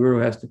 So the guru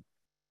has to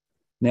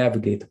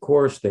navigate the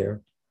course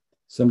there.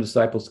 Some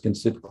disciples can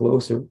sit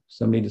closer,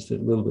 some need to sit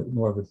a little bit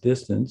more of a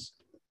distance.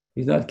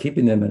 He's not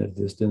keeping them at a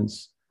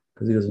distance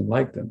because he doesn't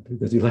like them,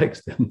 because he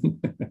likes them.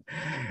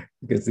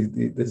 Because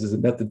this is a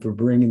method for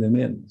bringing them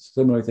in.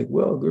 Someone might think,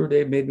 well,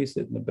 Gurudev made me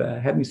sit in the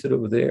back, have me sit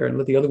over there and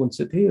let the other one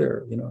sit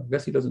here. I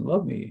guess he doesn't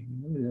love me.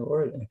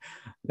 Or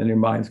then your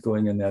mind's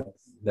going in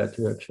that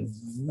direction.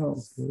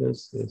 No,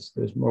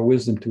 there's more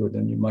wisdom to it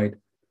than you might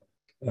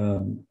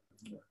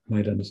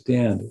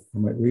understand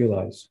or might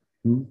realize.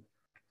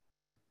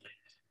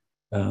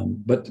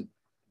 But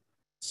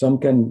some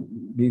can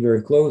be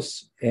very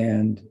close,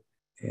 and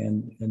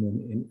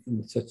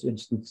in such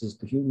instances,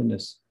 the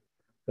humanness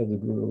of the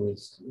guru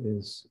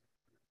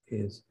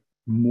is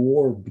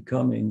more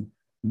becoming,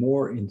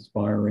 more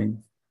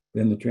inspiring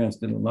than the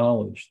transcendental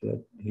knowledge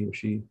that he or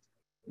she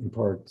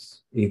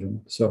imparts.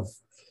 Even so,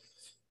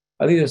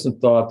 I think there's some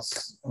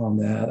thoughts on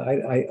that.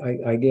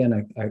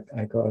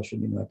 I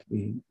caution you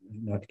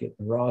not to get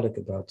neurotic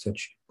about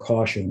such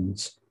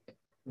cautions.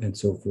 and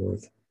so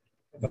forth,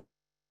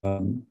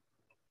 um,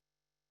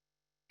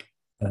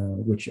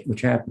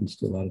 which happens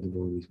to a lot of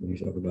devotees when you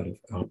talk about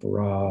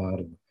aparad,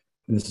 and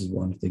this is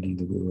one thinking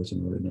the guru is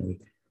an ordinary.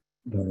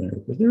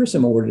 But there is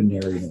some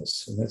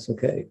ordinariness, and that's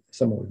okay,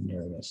 some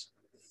ordinariness,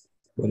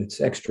 but it's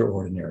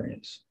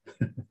extraordinariness,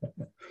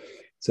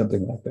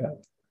 something like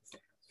that.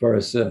 As far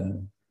as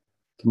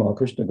Tamal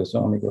Krishna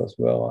Goswami goes,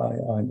 well,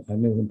 I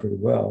knew him pretty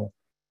well.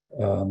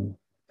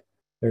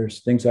 There's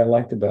things I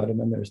liked about him,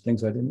 and there's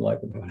things I didn't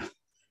like about him.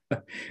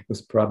 It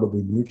was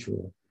probably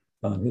mutual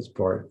on his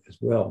part as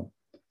well.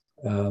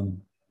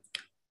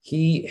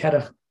 He had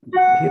a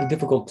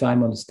difficult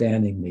time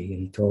understanding me,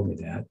 and he told me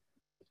that,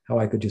 how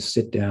I could just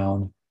sit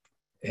down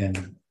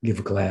and give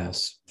a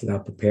class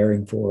without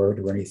preparing for it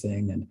or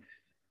anything.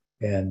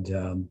 And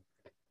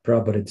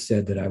Prabhupada had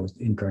said that I was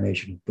the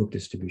incarnation of book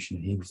distribution,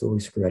 and he was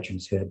always scratching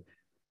his head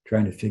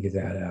trying to figure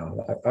that out.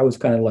 I was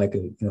kind of like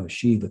a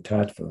Shiva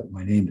Tattva.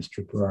 My name is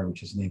Tripurari,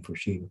 which is the name for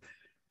Shiva.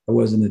 I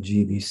wasn't a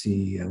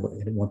GBC.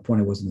 At one point,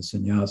 I wasn't a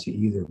sannyasi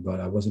either, but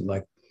I wasn't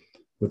like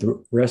with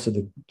the rest of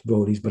the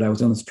devotees, but I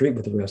was on the street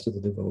with the rest of the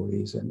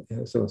devotees. And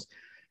so it's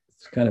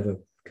kind of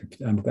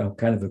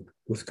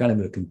was kind of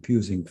a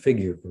confusing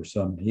figure for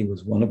some. He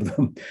was one of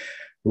them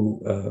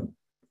who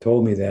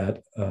told me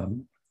that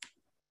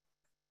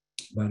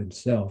about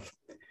himself.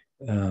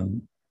 He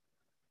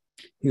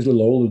was a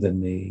little older than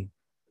me,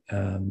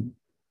 and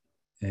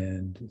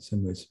in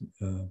some ways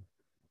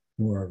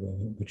more of a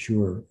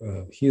mature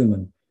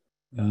human.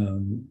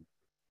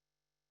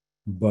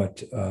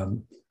 But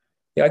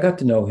yeah, I got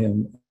to know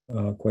him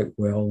quite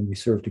well, and we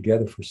served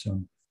together for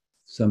some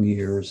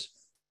years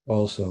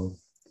also.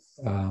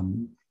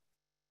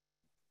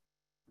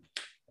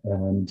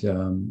 And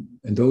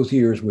those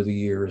years were the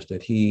years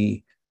that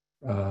he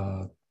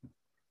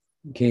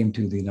came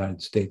to the United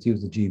States. He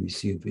was the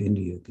GBC of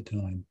India at the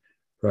time,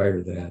 prior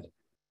to that.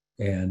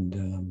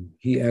 And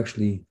he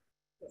actually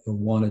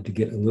wanted to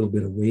get a little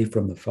bit away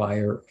from the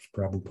fire of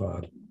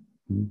Prabhupada.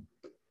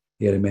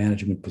 He had a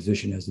management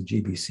position as the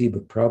GBC,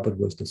 but Prabhupada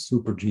was the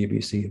super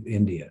GBC of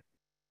India.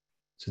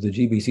 So the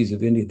GBCs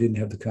of India didn't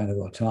have the kind of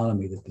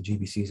autonomy that the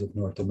GBCs of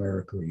North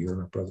America or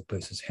Europe or other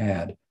places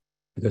had,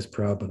 because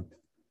Prabhupada,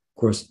 of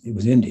course, it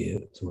was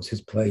India, so it was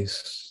his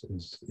place, and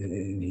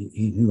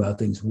he knew how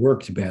things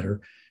worked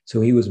better.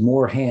 So he was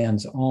more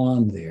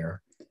hands-on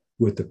there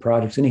with the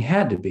projects, and he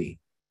had to be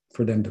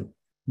for them to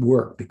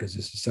work, because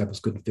his disciples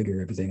couldn't figure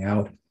everything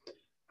out,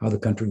 how the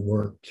country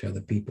worked, how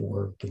the people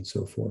worked, and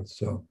so forth.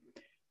 So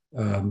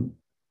Tamal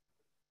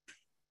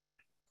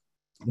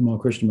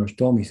Krishna Maharaj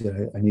told me, he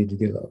said, I need to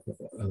get a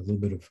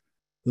little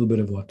bit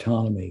of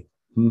autonomy.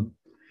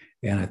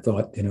 And I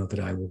thought,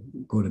 that I will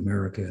go to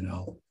America and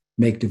I'll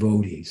make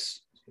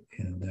devotees,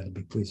 that'll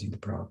be pleasing to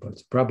Prabhupada.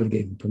 So Prabhupada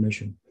gave him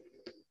permission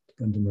to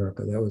come to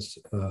America. That was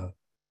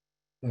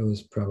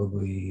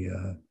probably,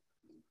 I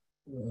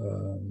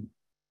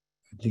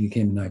think he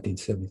came in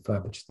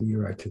 1975, which is the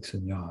year I took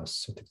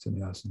sannyas. I took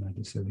sannyas in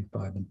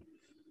 1975, and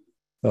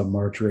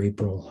March or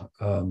April,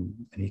 and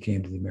he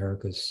came to the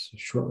Americas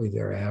shortly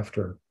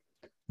thereafter,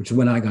 which is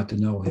when I got to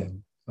know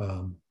him.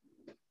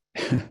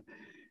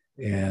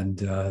 And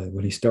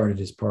when he started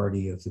his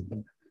party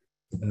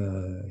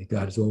he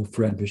got his old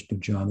friend Vishnu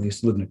John. They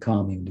used to live in a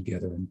commune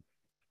together in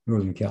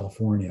Northern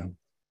California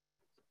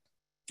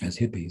as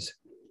hippies,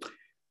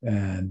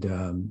 and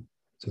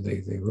so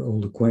they were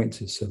old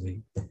acquaintances. So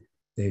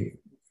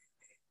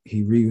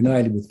he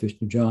reunited with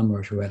Vishnu John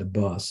Maharaj, who had a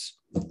bus,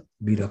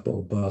 beat up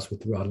old bus with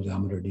the Radha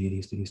Damodar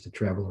deities that he used to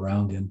travel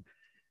around in,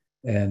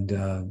 and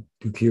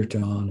do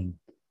kirtan and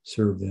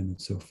serve them and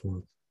so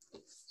forth.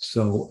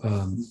 So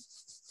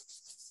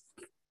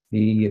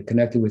he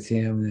connected with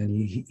him, and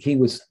he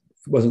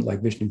wasn't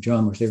like Vishnu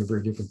John Maharaj. They were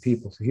very different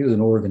people. So he was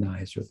an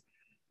organizer,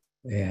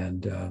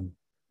 and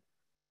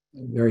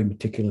very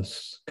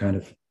meticulous kind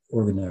of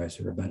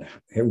organizer about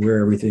where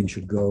everything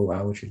should go,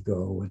 how it should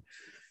go,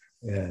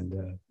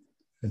 and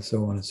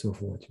so on and so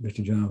forth.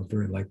 Mr. John was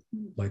very like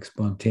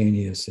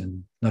spontaneous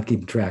and not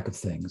keeping track of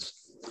things.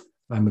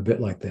 I'm a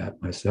bit like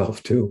that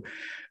myself too.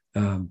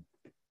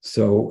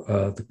 So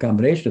the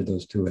combination of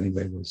those two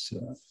anyway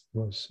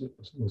was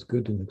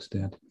good to an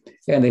extent.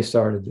 And they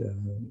started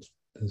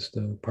this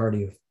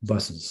party of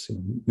buses,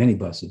 many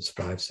buses,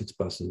 5, 6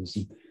 buses,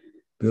 and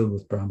filled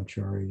with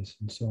brahmacharis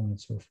and so on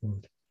and so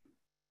forth.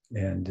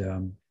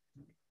 And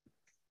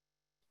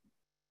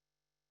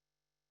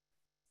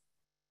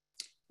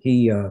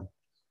he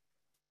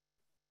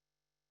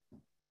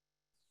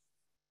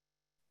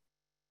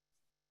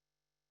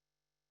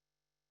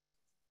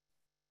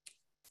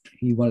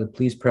wanted to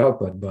please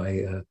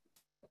Prabhupada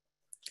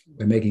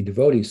by making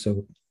devotees.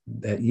 So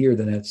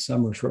that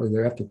summer, shortly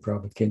thereafter,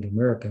 Prabhupada came to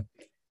America,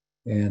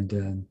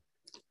 and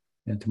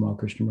Tamal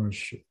Krishna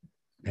Maharaj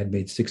had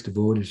made 6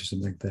 devotees or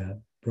something like that,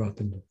 brought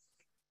them to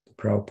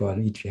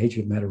Prabhupada. Each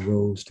of them had a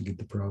rose to give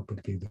to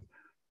Prabhupada, gave the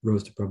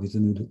rose to Prabhupada,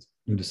 the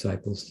new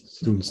disciples,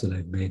 students that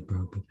I've made,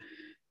 Prabhupada.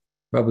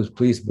 Prabhupada was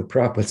pleased, but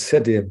Prabhupada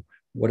said to him,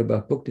 what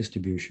about book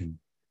distribution?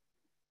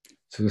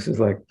 So this is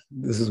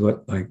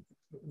what they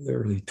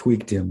really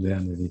tweaked him then.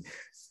 And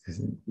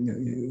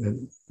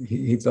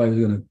he thought he was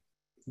going to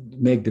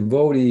make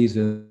devotees,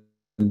 and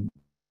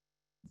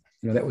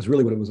that was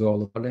really what it was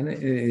all about, and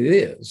it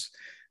is.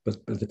 But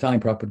at the time,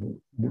 Prabhupada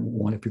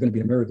wanted, if you're going to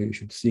be in America, you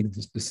should see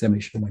the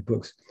dissemination of my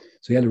books.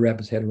 So he had to wrap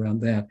his head around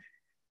that,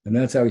 and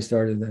that's how he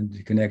started then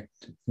to connect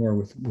more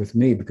with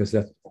me, because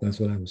that's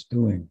what I was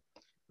doing.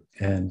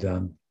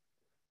 And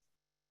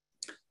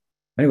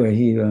anyway,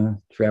 he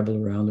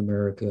traveled around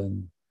America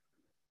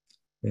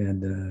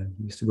and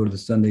used to go to the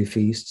Sunday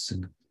feasts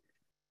and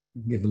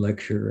give a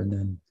lecture,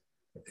 and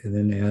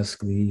then ask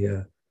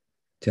the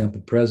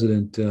temple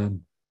president, are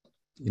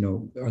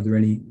there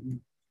any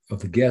of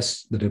the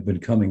guests that have been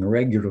coming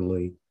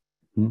regularly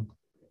who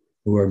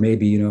are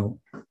maybe,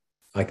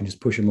 I can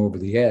just push them over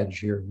the edge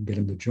here and get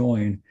them to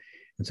join.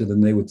 And so then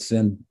they would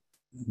send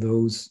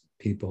those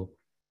people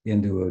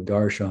into a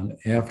darshan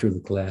after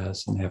the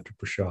class and after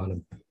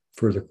prasadam,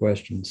 further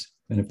questions.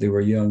 And if they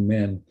were young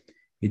men,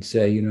 he'd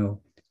say,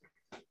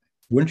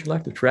 wouldn't you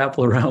like to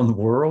travel around the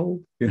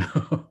world?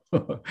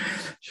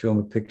 Show them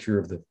a picture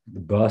of the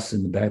bus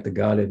in the back of the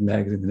Godhead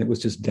magazine, and it was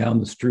just down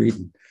the street.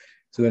 And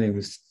so then he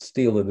was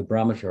steal the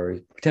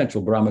brahmacharis,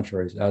 potential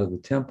brahmacharis, out of the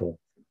temple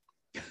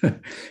to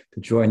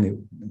join the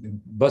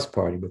bus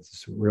party with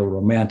this real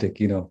romantic,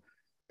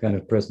 kind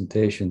of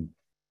presentation.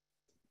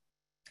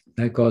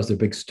 That caused a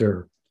big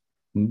stir.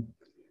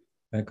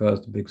 That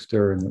caused a big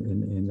stir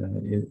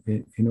in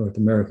North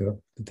America.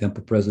 The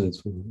temple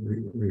presidents were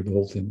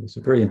revolting. It was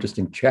a very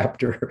interesting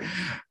chapter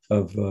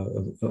of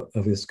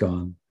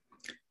ISKCON.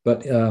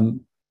 But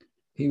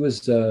he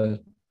was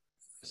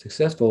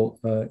successful.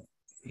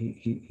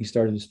 He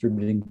started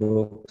distributing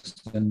books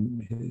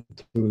and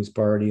through his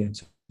party and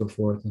so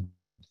forth.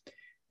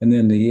 And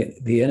then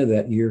the end of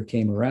that year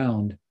came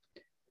around,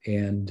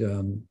 and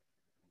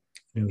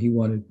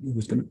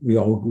we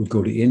all would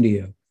go to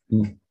India,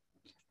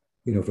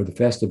 for the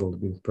festival to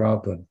be with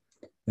Prabhupada.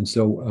 And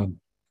so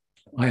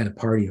I had a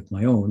party of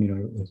my own, it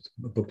was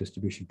a book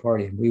distribution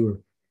party, and we were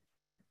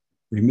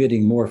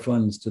remitting more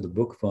funds to the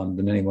book fund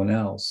than anyone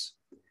else.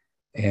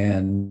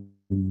 And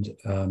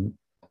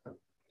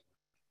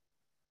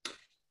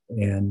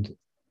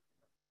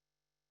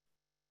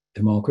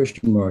Tamal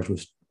Krishna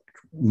Maharaj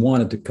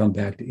wanted to come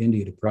back to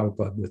India to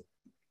Prabhupada with,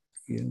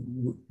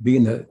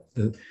 being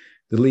the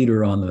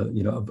leader on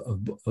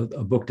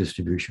a book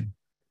distribution,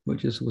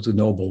 which was a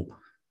noble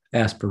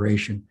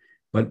aspiration.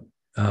 But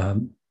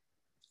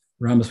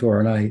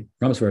Ramaswara,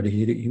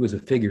 he was a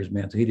figures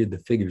man, so he did the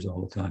figures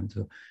all the time,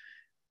 so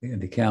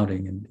and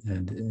accounting,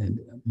 and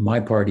my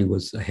party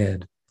was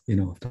ahead,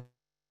 of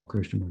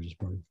Krishna Maharaj's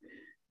party.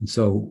 And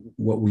so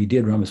what we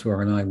did,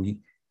 Ramaswara and I,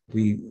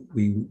 we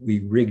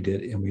rigged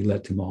it, and we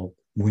let Tamal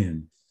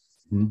win,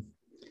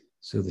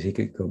 so that he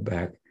could go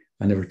back.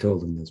 I never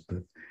told him this,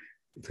 but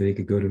so he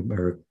could go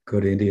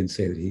to India and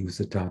say that he was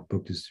the top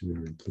book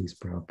distributor and please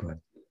Prabhupada.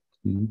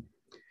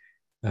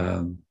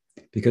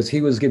 Because he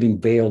was giving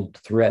veiled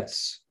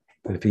threats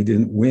that if he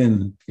didn't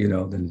win,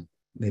 then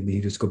maybe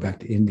he'd just go back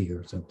to India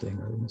or something.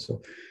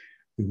 So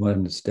we wanted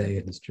him to stay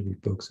and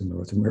distribute books in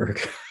North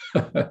America.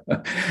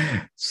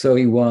 So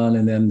he won,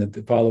 and then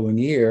the following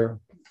year,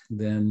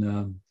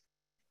 then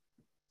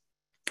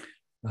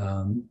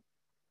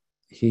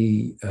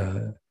he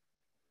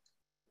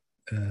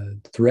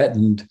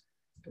threatened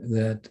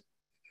that,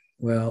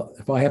 well,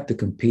 if I have to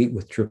compete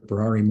with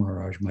Tripurari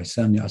Maharaj, my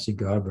sannyasi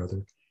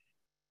godbrother,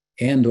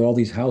 and all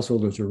these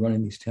householders are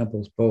running these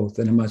temples both,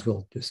 then I might as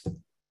well just,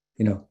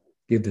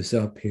 give this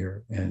up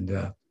here. And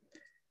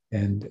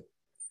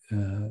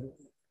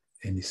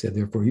he said,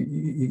 therefore,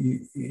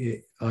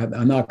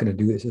 I'm not going to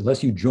do this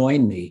unless you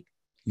join me.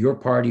 Your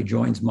party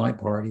joins my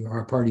party, or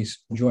our parties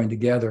join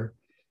together,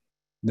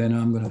 then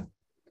I'm going to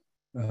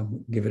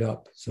give it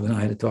up. So then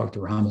I had to talk to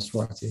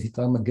Ramaswara. He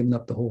thought about giving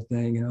up the whole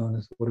thing, and I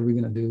said, what are we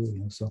going to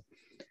do?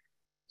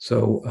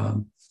 So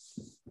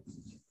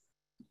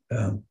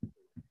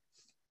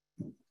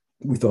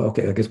we thought,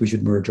 okay, I guess we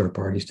should merge our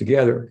parties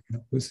together. He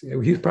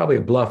was probably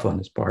a bluff on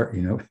his part,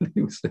 he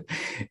was a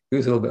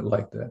little bit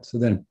like that.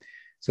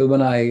 So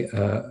when I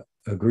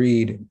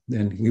agreed,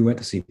 then we went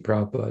to see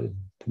Prabhupada, and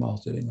Tamal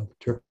said,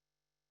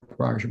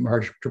 Tripurari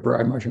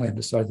Maharaj and I have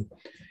decided to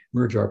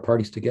merge our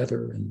parties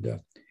together,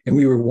 and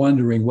we were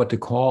wondering what to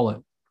call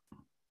it.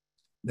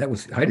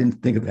 I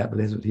didn't think of that, but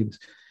that's what he was.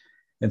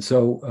 And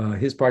so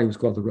his party was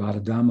called the Radha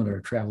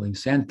Damodar Traveling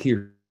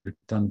Sankirtan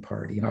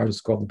Party, and ours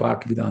was called the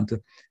Bhaktivedanta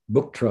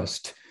Book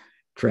Trust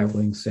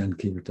Traveling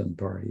Sankirtan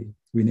Party.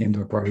 We named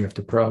our party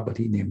after Prabhupada, but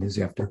he named his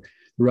after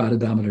the Radha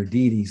Damodar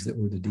deities that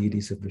were the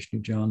deities of Vishnu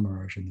Jan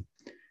Maharaj and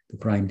the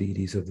prime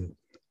deities of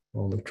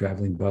all the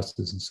traveling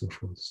buses and so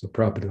forth. So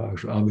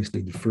Prabhupada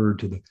obviously deferred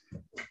to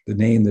the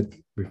name that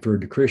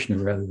referred to Krishna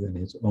rather than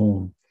his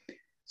own.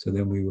 So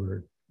then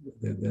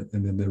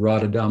and then the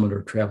Radha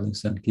Damodar Traveling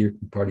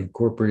Sankirtan Party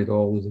incorporated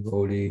all the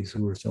devotees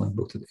who were selling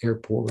books at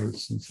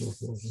airports and so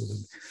forth.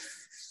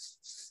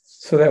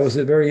 So that was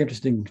a very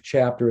interesting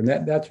chapter, and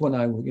that's when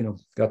I,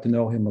 got to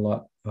know him a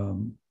lot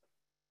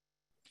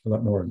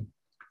more.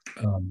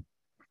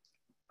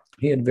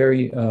 he had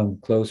very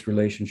close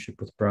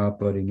relationship with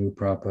Prabhupada. He knew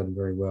Prabhupada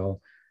very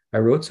well. I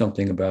wrote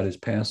something about his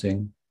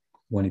passing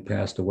when he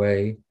passed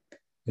away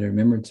in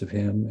remembrance of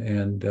him,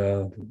 and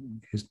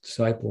his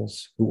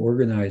disciples who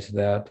organized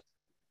that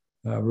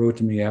wrote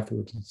to me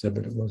afterwards and said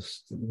that it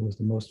was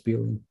the most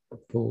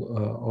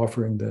feelingful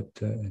offering that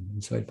an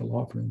insightful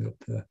offering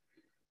that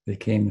they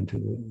came into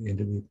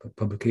the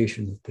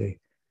publication that they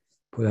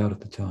put out at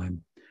the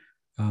time.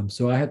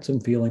 So I had some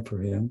feeling for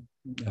him.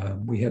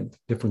 We had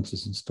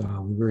differences in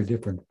style. We were very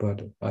different,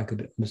 but I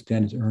could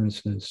understand his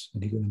earnestness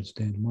and he could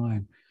understand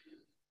mine.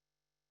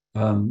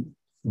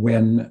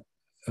 When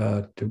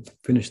to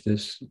finish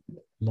this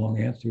long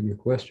answer to your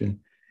question,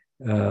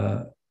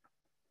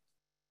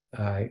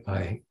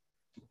 I,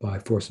 by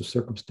force of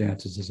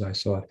circumstances, as I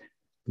saw it,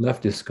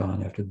 left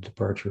ISKCON after the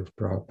departure of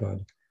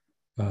Prabhupada.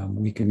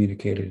 We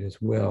communicated as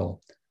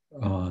well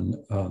on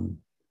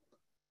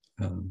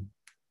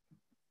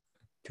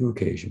two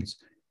occasions.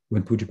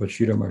 When Pujapad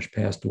Sridhar Maharaj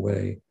passed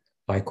away,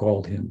 I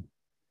called him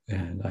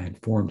and I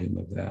informed him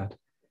of that.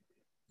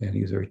 And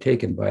he was very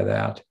taken by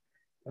that.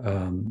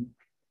 And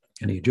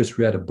he had just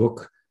read a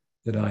book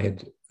that I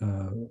had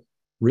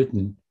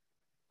written.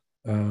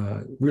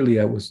 Really,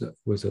 that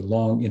was a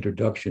long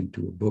introduction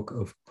to a book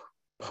of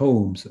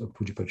poems of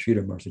Pujapad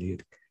Sridhar Maharaj that he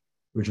had,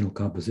 original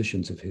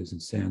compositions of his in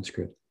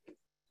Sanskrit.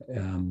 I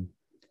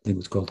think it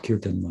was called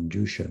Kirtan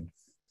Manjusha.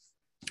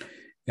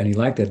 And he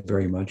liked that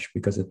very much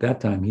because at that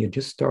time he had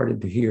just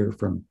started to hear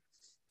from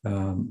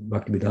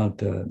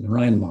Bhaktivedanta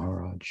Narayana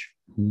Maharaj.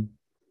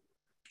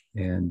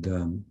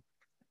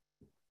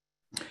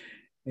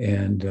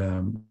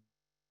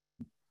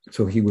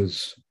 So he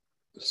was,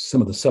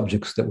 some of the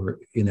subjects that were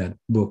in that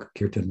book,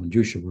 Kirtan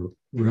Manjusha, were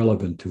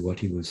relevant to what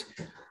he was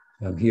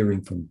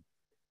hearing from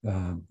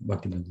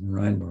Bhaktivedanta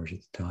Narayana Maharaj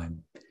at the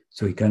time.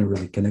 So he kind of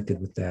really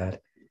connected with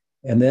that.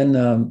 And then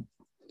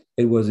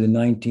it was in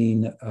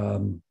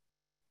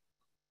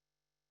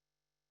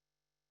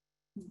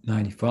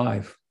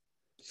 1995,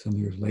 some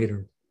years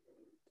later,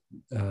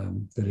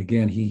 that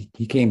again, he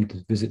came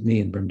to visit me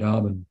in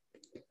Vrindavan,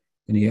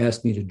 and he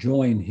asked me to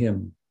join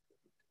him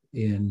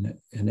in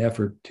an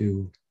effort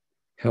to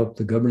help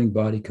the governing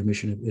body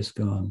commission of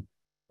ISKCON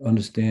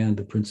understand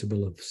the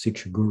principle of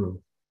Siksha Guru,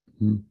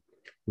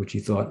 which he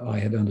thought I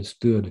had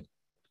understood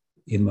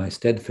in my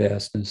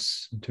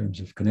steadfastness in terms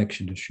of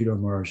connection to Sridhar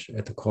Maharaj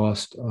at the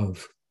cost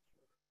of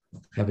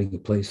having a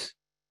place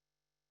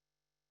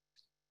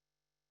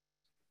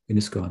in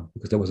ISKCON,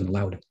 because that wasn't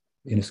allowed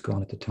in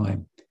ISKCON at the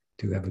time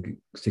to have a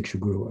Siksha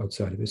Guru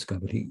outside of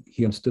ISKCON. But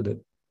he understood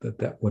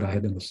that what I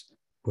had done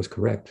was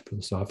correct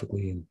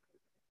philosophically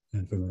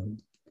and from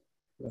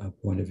a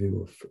point of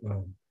view of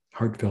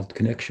heartfelt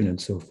connection and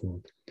so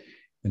forth.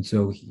 And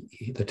so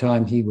the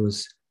time he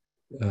was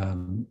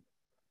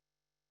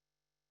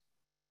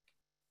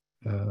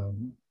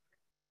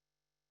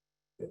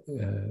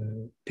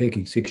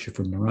taking Siksha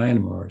from Narayana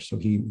Maharaj, so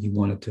he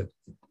wanted to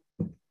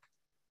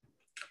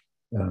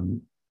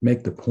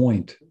make the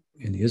point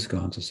in the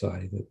ISKCON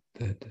society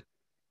that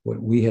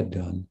what we had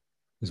done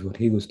is what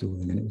he was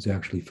doing, and it was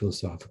actually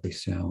philosophically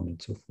sound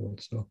and so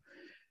forth. So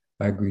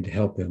I agreed to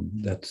help him.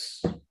 That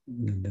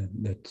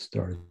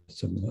started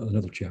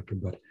another chapter,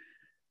 but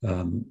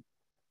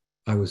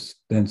I was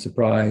then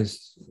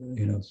surprised,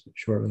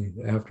 shortly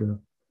after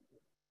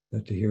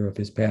that, to hear of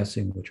his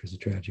passing, which was a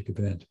tragic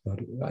event.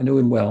 But I knew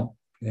him well,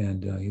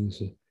 and he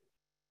was a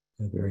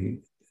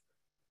very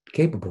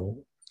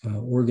capable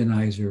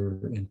organizer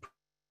and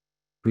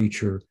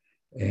preacher,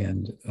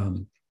 and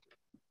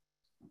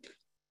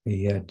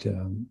he had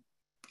a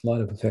lot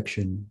of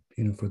affection,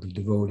 for the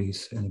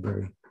devotees, and a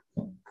very,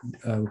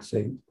 I would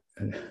say,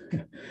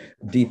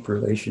 deep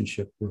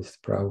relationship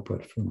with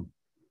Prabhupada from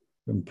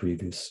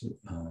previous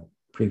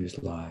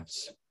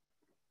lives.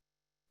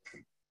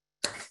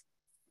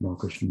 Tamal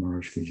Krishna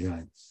Maharaj ki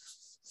jai.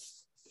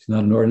 He's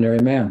not an ordinary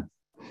man.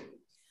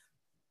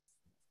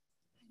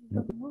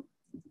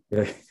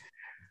 Okay.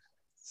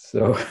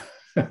 So.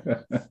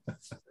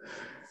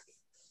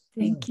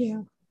 Thank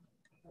you.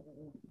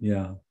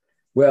 Yeah.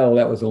 Well,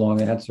 that was a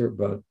long answer,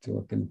 but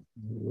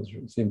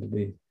it seemed to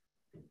be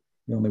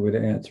the only way to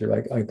answer.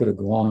 I could have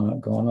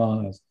gone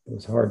on. It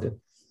was hard to.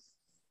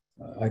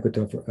 I could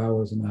talk for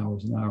hours and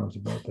hours and hours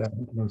about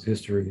those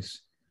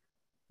histories.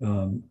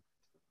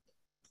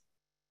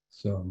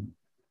 So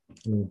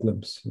a little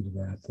glimpse into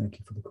that. Thank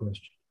you for the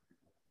question.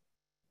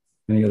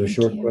 Any other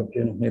short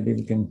question maybe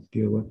we can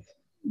deal with?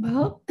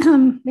 Well,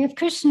 we have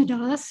Krishna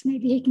Das.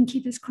 Maybe he can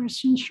keep his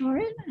question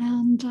short,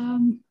 and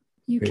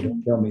you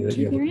can tell me that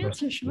keep your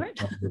answer short.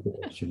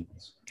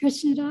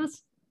 Krishna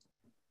Das.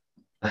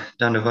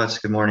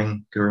 Dandavats, good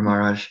morning, Guru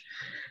Maharaj.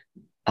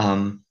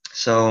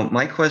 So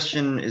my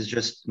question is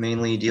just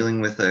mainly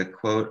dealing with a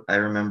quote I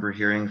remember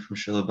hearing from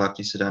Srila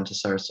Bhaktisiddhanta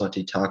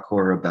Saraswati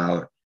Thakur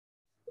about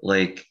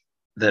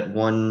that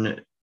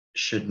one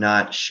should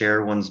not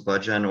share one's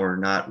bhajan or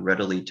not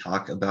readily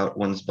talk about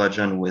one's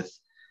bhajan with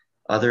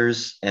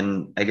others.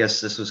 And I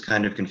guess this was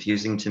kind of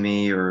confusing to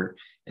me, or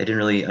I didn't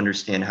really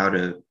understand how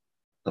to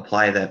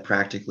apply that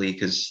practically,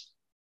 because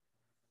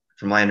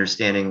from my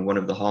understanding, one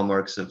of the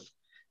hallmarks of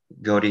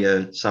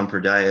Gaudiya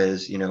Sampradaya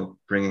is,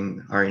 bringing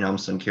Harinam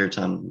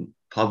Sankirtan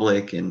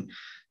public and,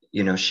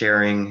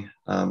 sharing,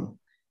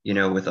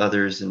 with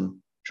others and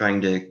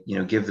trying to,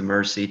 give the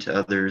mercy to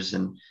others.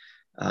 And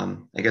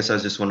I guess I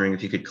was just wondering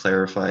if you could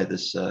clarify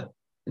this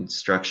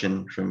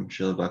instruction from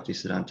Srila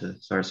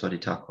Bhaktisiddhanta Saraswati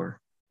Thakur.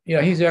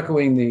 Yeah, he's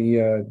echoing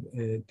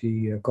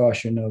the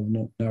caution of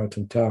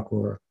Narottam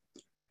Thakur,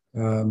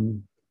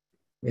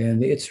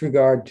 and it's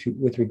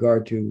with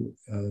regard to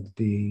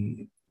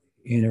the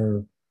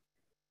inner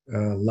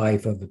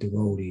life of a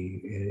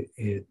devotee.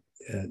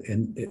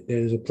 And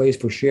there's a place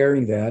for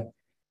sharing that,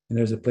 and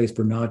there's a place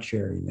for not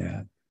sharing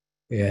that.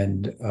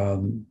 And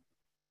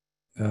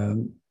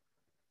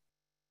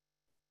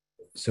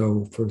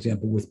so, for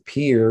example, with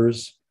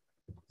peers,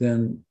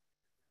 then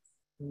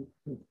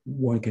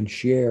one can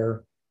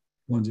share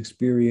one's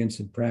experience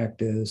and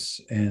practice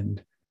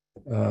and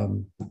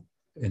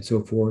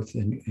so forth,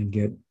 and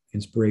get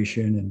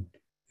inspiration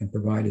and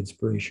provide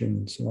inspiration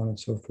and so on and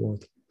so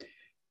forth.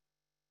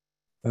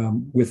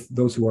 With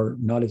those who are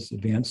not as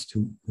advanced,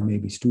 who may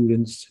be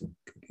students,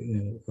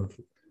 of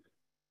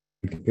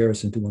in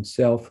comparison to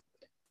oneself,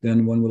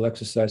 then one will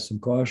exercise some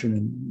caution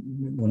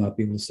and will not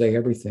be able to say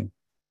everything.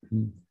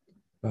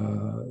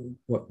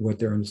 What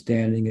their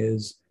understanding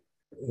is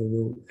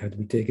will have to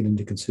be taken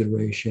into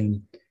consideration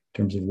in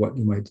terms of what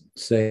you might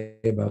say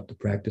about the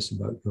practice,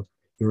 about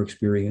your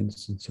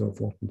experience, and so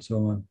forth and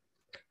so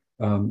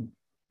on.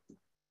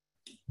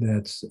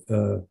 That's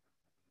the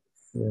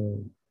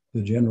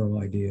general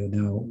idea.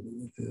 Now,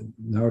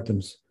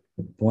 Narottam's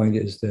point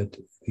is that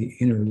the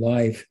inner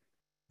life,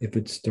 if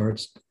it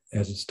starts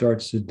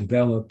to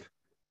develop,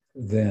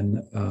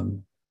 then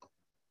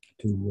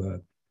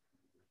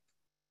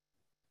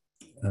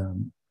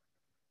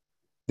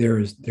there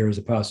is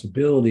a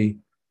possibility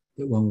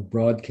that one will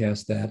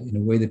broadcast that in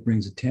a way that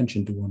brings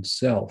attention to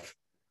oneself.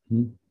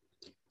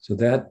 So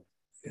that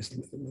is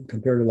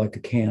compared to like a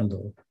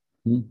candle.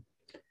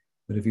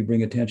 But if you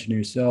bring attention to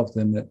yourself,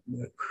 then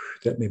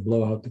that may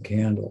blow out the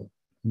candle.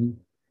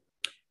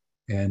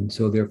 And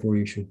so therefore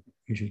you should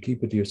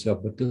keep it to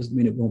yourself, but it doesn't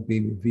mean it won't be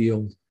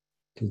revealed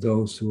to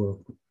those who are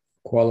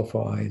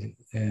qualified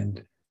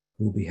and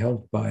who will be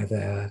helped by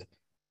that,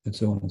 and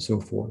so on and so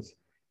forth.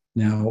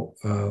 Now,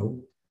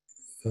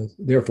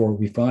 therefore,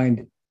 we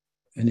find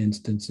an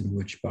instance in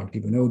which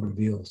Bhakti Vinod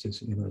reveals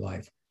his inner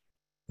life.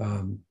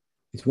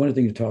 It's one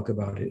thing to talk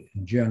about it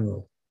in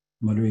general,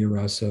 Madhurya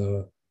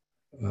Rasa,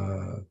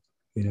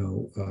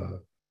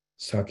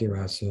 Sakya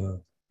Rasa,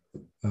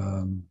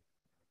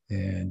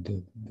 and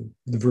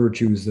the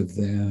virtues of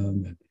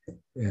them,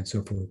 and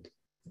so forth.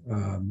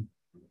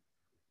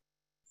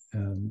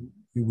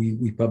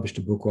 We published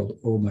a book called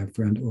 "Oh My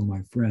Friend, Oh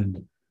My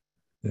Friend,"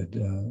 that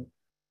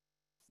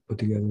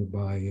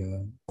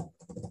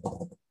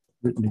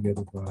written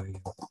together by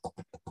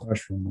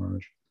Ashram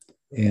Maharaj,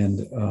 and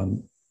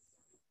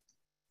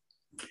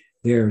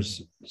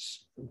there's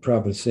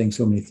Prabhupada saying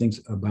so many things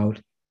about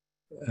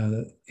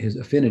his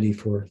affinity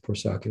for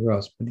Sakya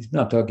Rasa, but he's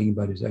not talking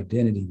about his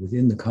identity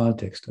within the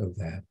context of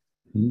that.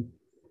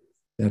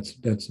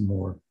 That's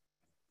more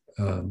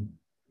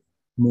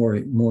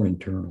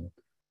internal.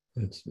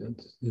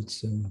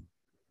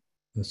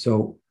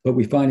 So, but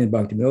we find in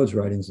Bhaktivinoda's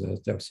writings,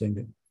 as I was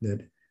saying,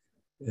 that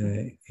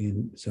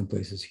in some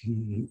places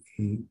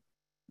he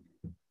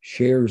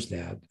shares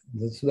that.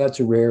 So that's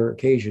a rare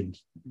occasion.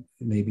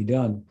 It may be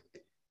done,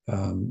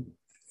 and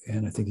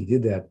I think he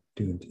did that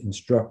to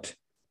instruct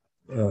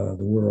the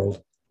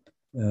world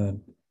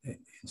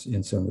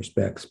in some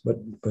respects. But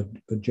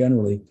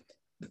generally,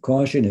 the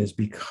caution is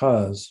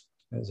because,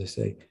 as I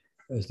say,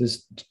 as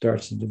this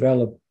starts to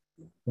develop,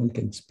 one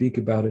can speak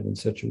about it in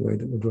such a way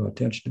that will draw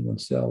attention to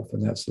oneself,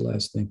 and that's the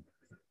last thing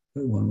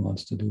that one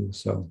wants to do.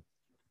 So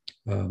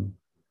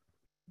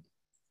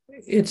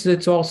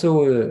it's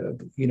also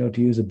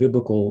to use a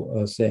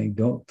biblical saying,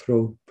 don't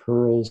throw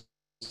pearls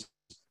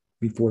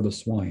before the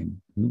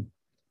swine.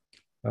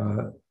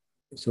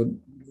 So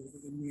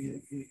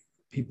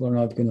people are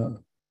not going to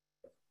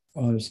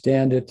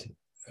understand it,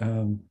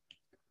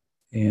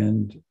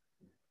 and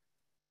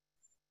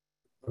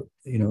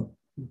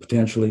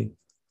potentially,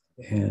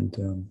 and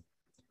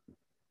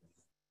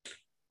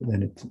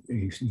then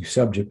you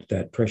subject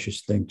that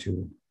precious thing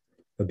to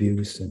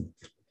abuse and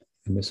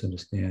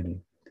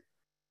misunderstanding.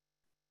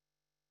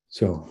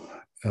 So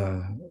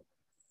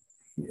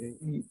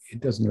it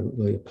doesn't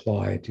really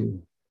apply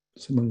to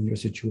someone in your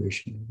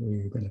situation where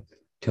you're going to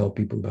tell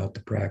people about the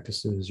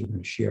practices, you're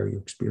going to share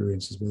your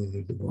experiences with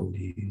other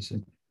devotees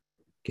and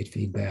get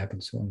feedback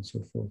and so on and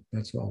so forth.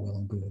 That's all well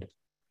and good.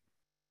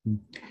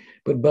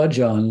 But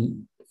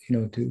bhajan,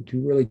 to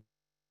really,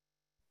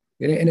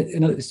 and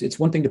it's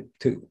one thing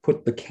to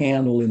put the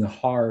candle in the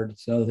heart.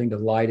 It's another thing to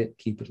light it,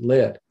 keep it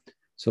lit.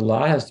 So a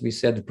lot has to be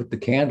said to put the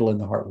candle in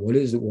the heart. What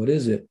is it? What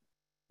is it?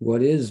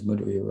 What is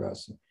Madhurya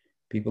Rasa?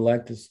 People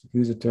like to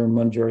use the term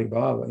Manjari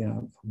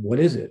Bhava. What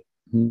is it?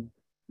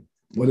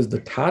 What is the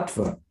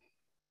tattva?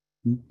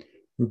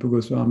 Rupa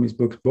Goswami's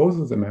books, both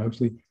of them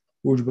actually,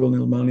 Ujjwal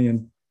Nilmani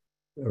and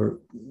or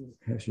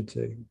I should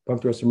say,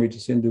 Bhakti-rasamrita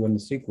Sindhu and the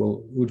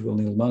sequel, Ujjwal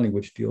Nilmani,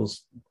 which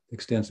deals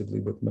extensively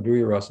with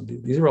Madhurya Rasa.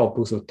 These are all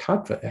books of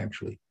tattva,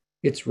 actually.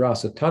 It's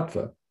Rasa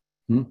Tattva.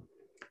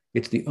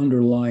 It's the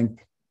underlying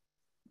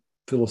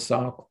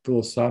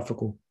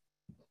philosophical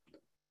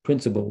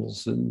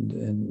principles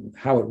and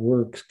how it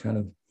works, kind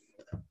of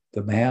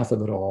the math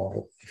of it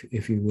all,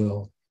 if you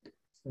will.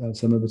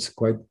 Some of it's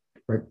quite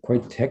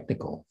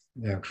technical,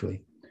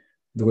 actually.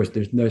 Of course,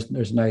 there's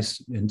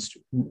nice and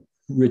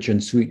rich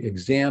and sweet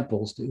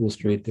examples to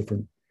illustrate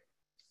different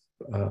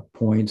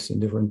points and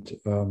different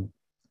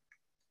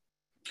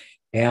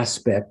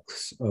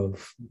aspects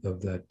of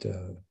that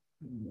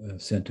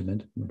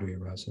sentiment, Madhurya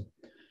Rasa.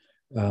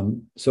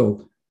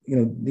 So,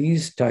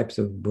 these types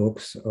of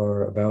books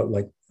are about,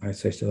 like I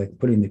say, like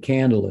putting the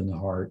candle in the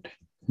heart,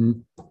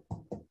 and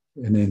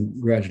then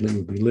gradually it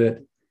will be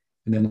lit.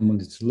 And then when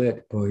it's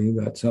lit, boy, you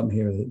got something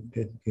here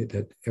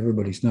that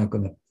everybody's not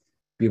going to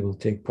be able to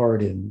take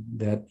part in.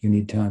 That you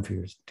need time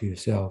to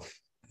yourself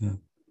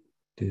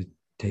to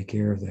take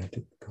care of that,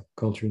 to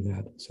culture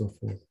that, and so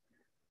forth.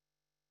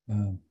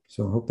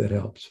 So I hope that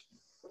helps.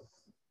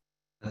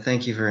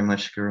 Thank you very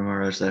much, Guru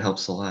Maharaj. That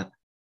helps a lot.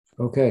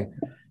 Okay.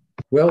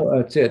 Well,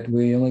 that's it.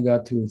 We only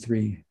got 4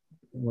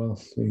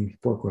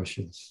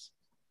 questions.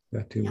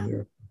 Got 2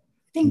 there.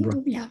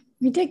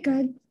 We did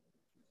good.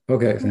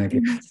 Okay, thank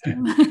you.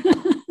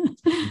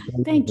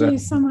 Thank you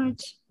so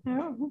much.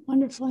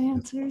 Wonderful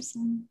answers.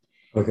 And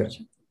okay.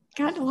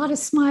 Got a lot of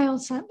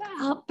smiles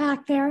out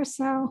back there.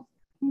 So.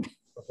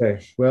 Okay.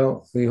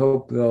 Well, we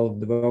hope all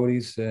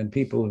devotees and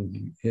people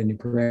in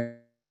Ukraine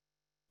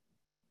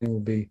will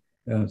be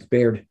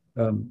spared.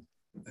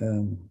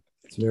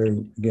 It's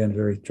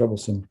very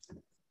troublesome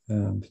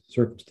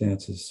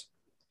circumstances.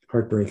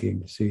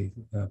 Heartbreaking to see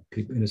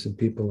innocent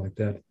people like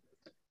that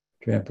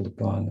trampled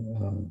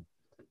upon.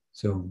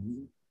 So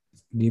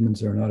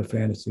demons are not a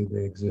fantasy;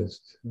 they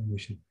exist. And we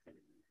should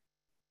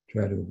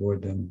try to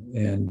avoid them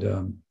and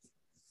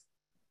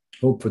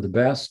hope for the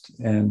best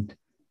and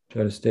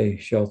try to stay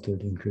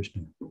sheltered in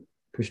Krishna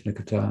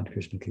Katha and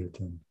Krishna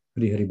Kirtan.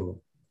 Hari Hari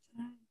Bol.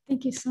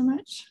 Thank you so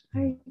much.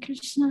 Hare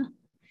Krishna.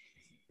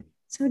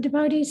 So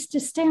devotees,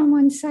 just stay on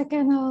 1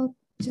 second. I'll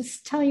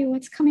just tell you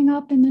what's coming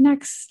up for the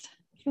next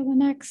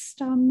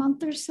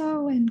month or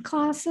so in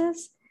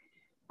classes.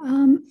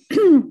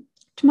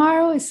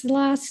 Tomorrow is the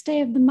last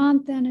day of the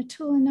month, and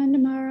Atulananda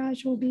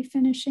Maharaj will be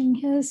finishing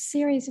his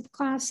series of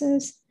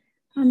classes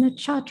on the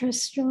Chatra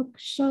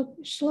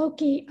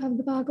Shloki of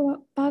the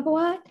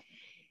Bhagavat.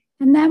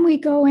 And then we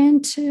go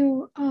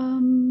into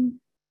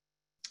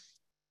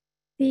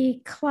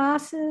the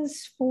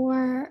classes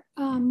for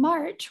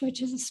March,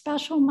 which is a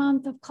special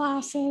month of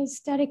classes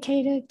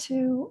dedicated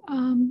to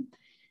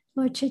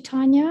Lord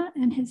Chaitanya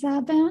and his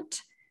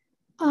advent.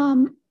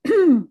 On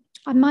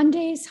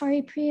Mondays,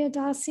 Hari Priya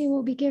Dasi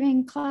will be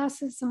giving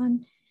classes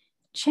on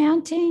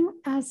chanting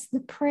as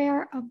the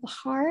prayer of the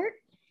heart.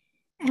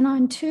 And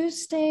on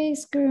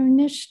Tuesdays, Guru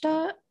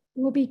Nishta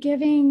will be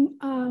giving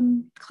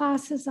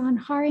classes on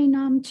Hari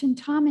Nam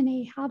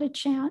Chintamani, how to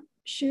chant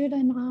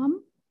Shuddha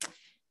Nam.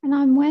 And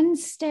on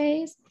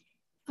Wednesdays,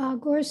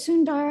 Gaur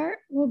Sundar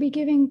will be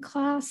giving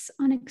class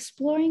on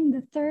exploring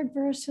the 3rd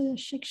verse of the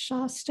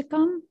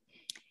Shikshastakam.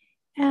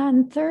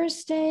 And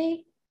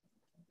Thursday,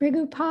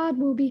 Brigupad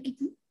will be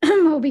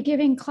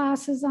giving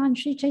classes on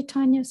Sri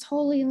Chaitanya's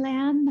holy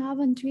land,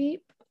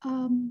 Navadvip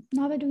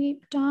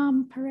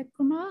Dham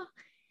Parikrama.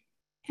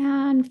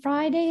 And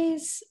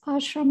Fridays,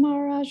 Ashram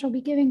Maharaj will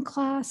be giving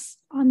class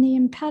on the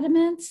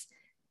impediments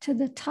to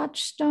the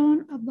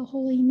touchstone of the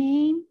holy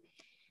name.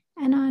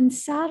 And on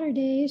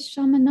Saturdays,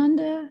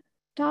 Shamananda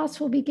Das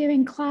will be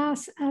giving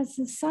class as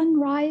the sun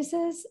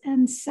rises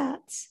and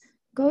sets.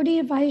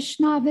 Gaudiya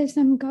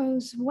Vaishnavism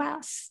goes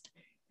west.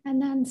 And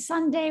then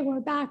Sunday, we're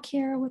back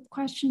here with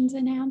questions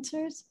and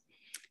answers.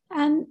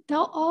 And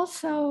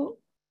there'll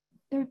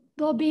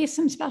be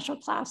some special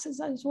classes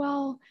as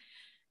well.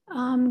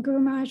 Guru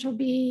Maharaj will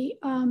be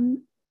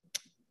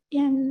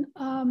in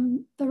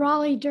the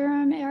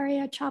Raleigh-Durham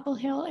area, Chapel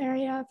Hill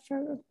area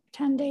for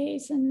 10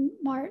 days in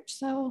March.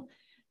 So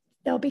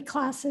there'll be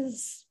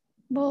classes.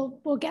 We'll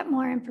get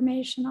more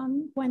information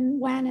on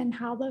when and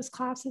how those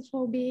classes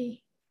will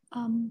be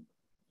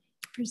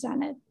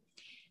presented.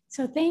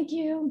 So thank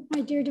you,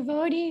 my dear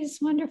devotees.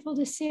 Wonderful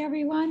to see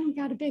everyone. We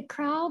got a big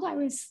crowd. I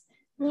was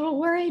a little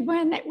worried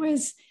when it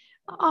was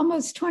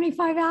almost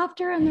 25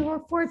 after and there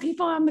were 4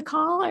 people on the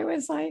call. I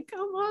was like,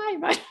 oh my,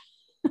 but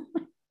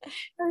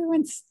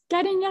everyone's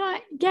getting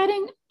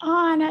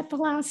on at the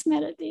last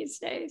minute these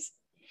days.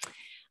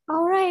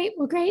 All right,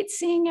 well, great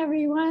seeing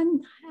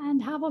everyone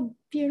and have a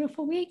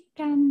beautiful week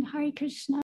and Hare Krishna.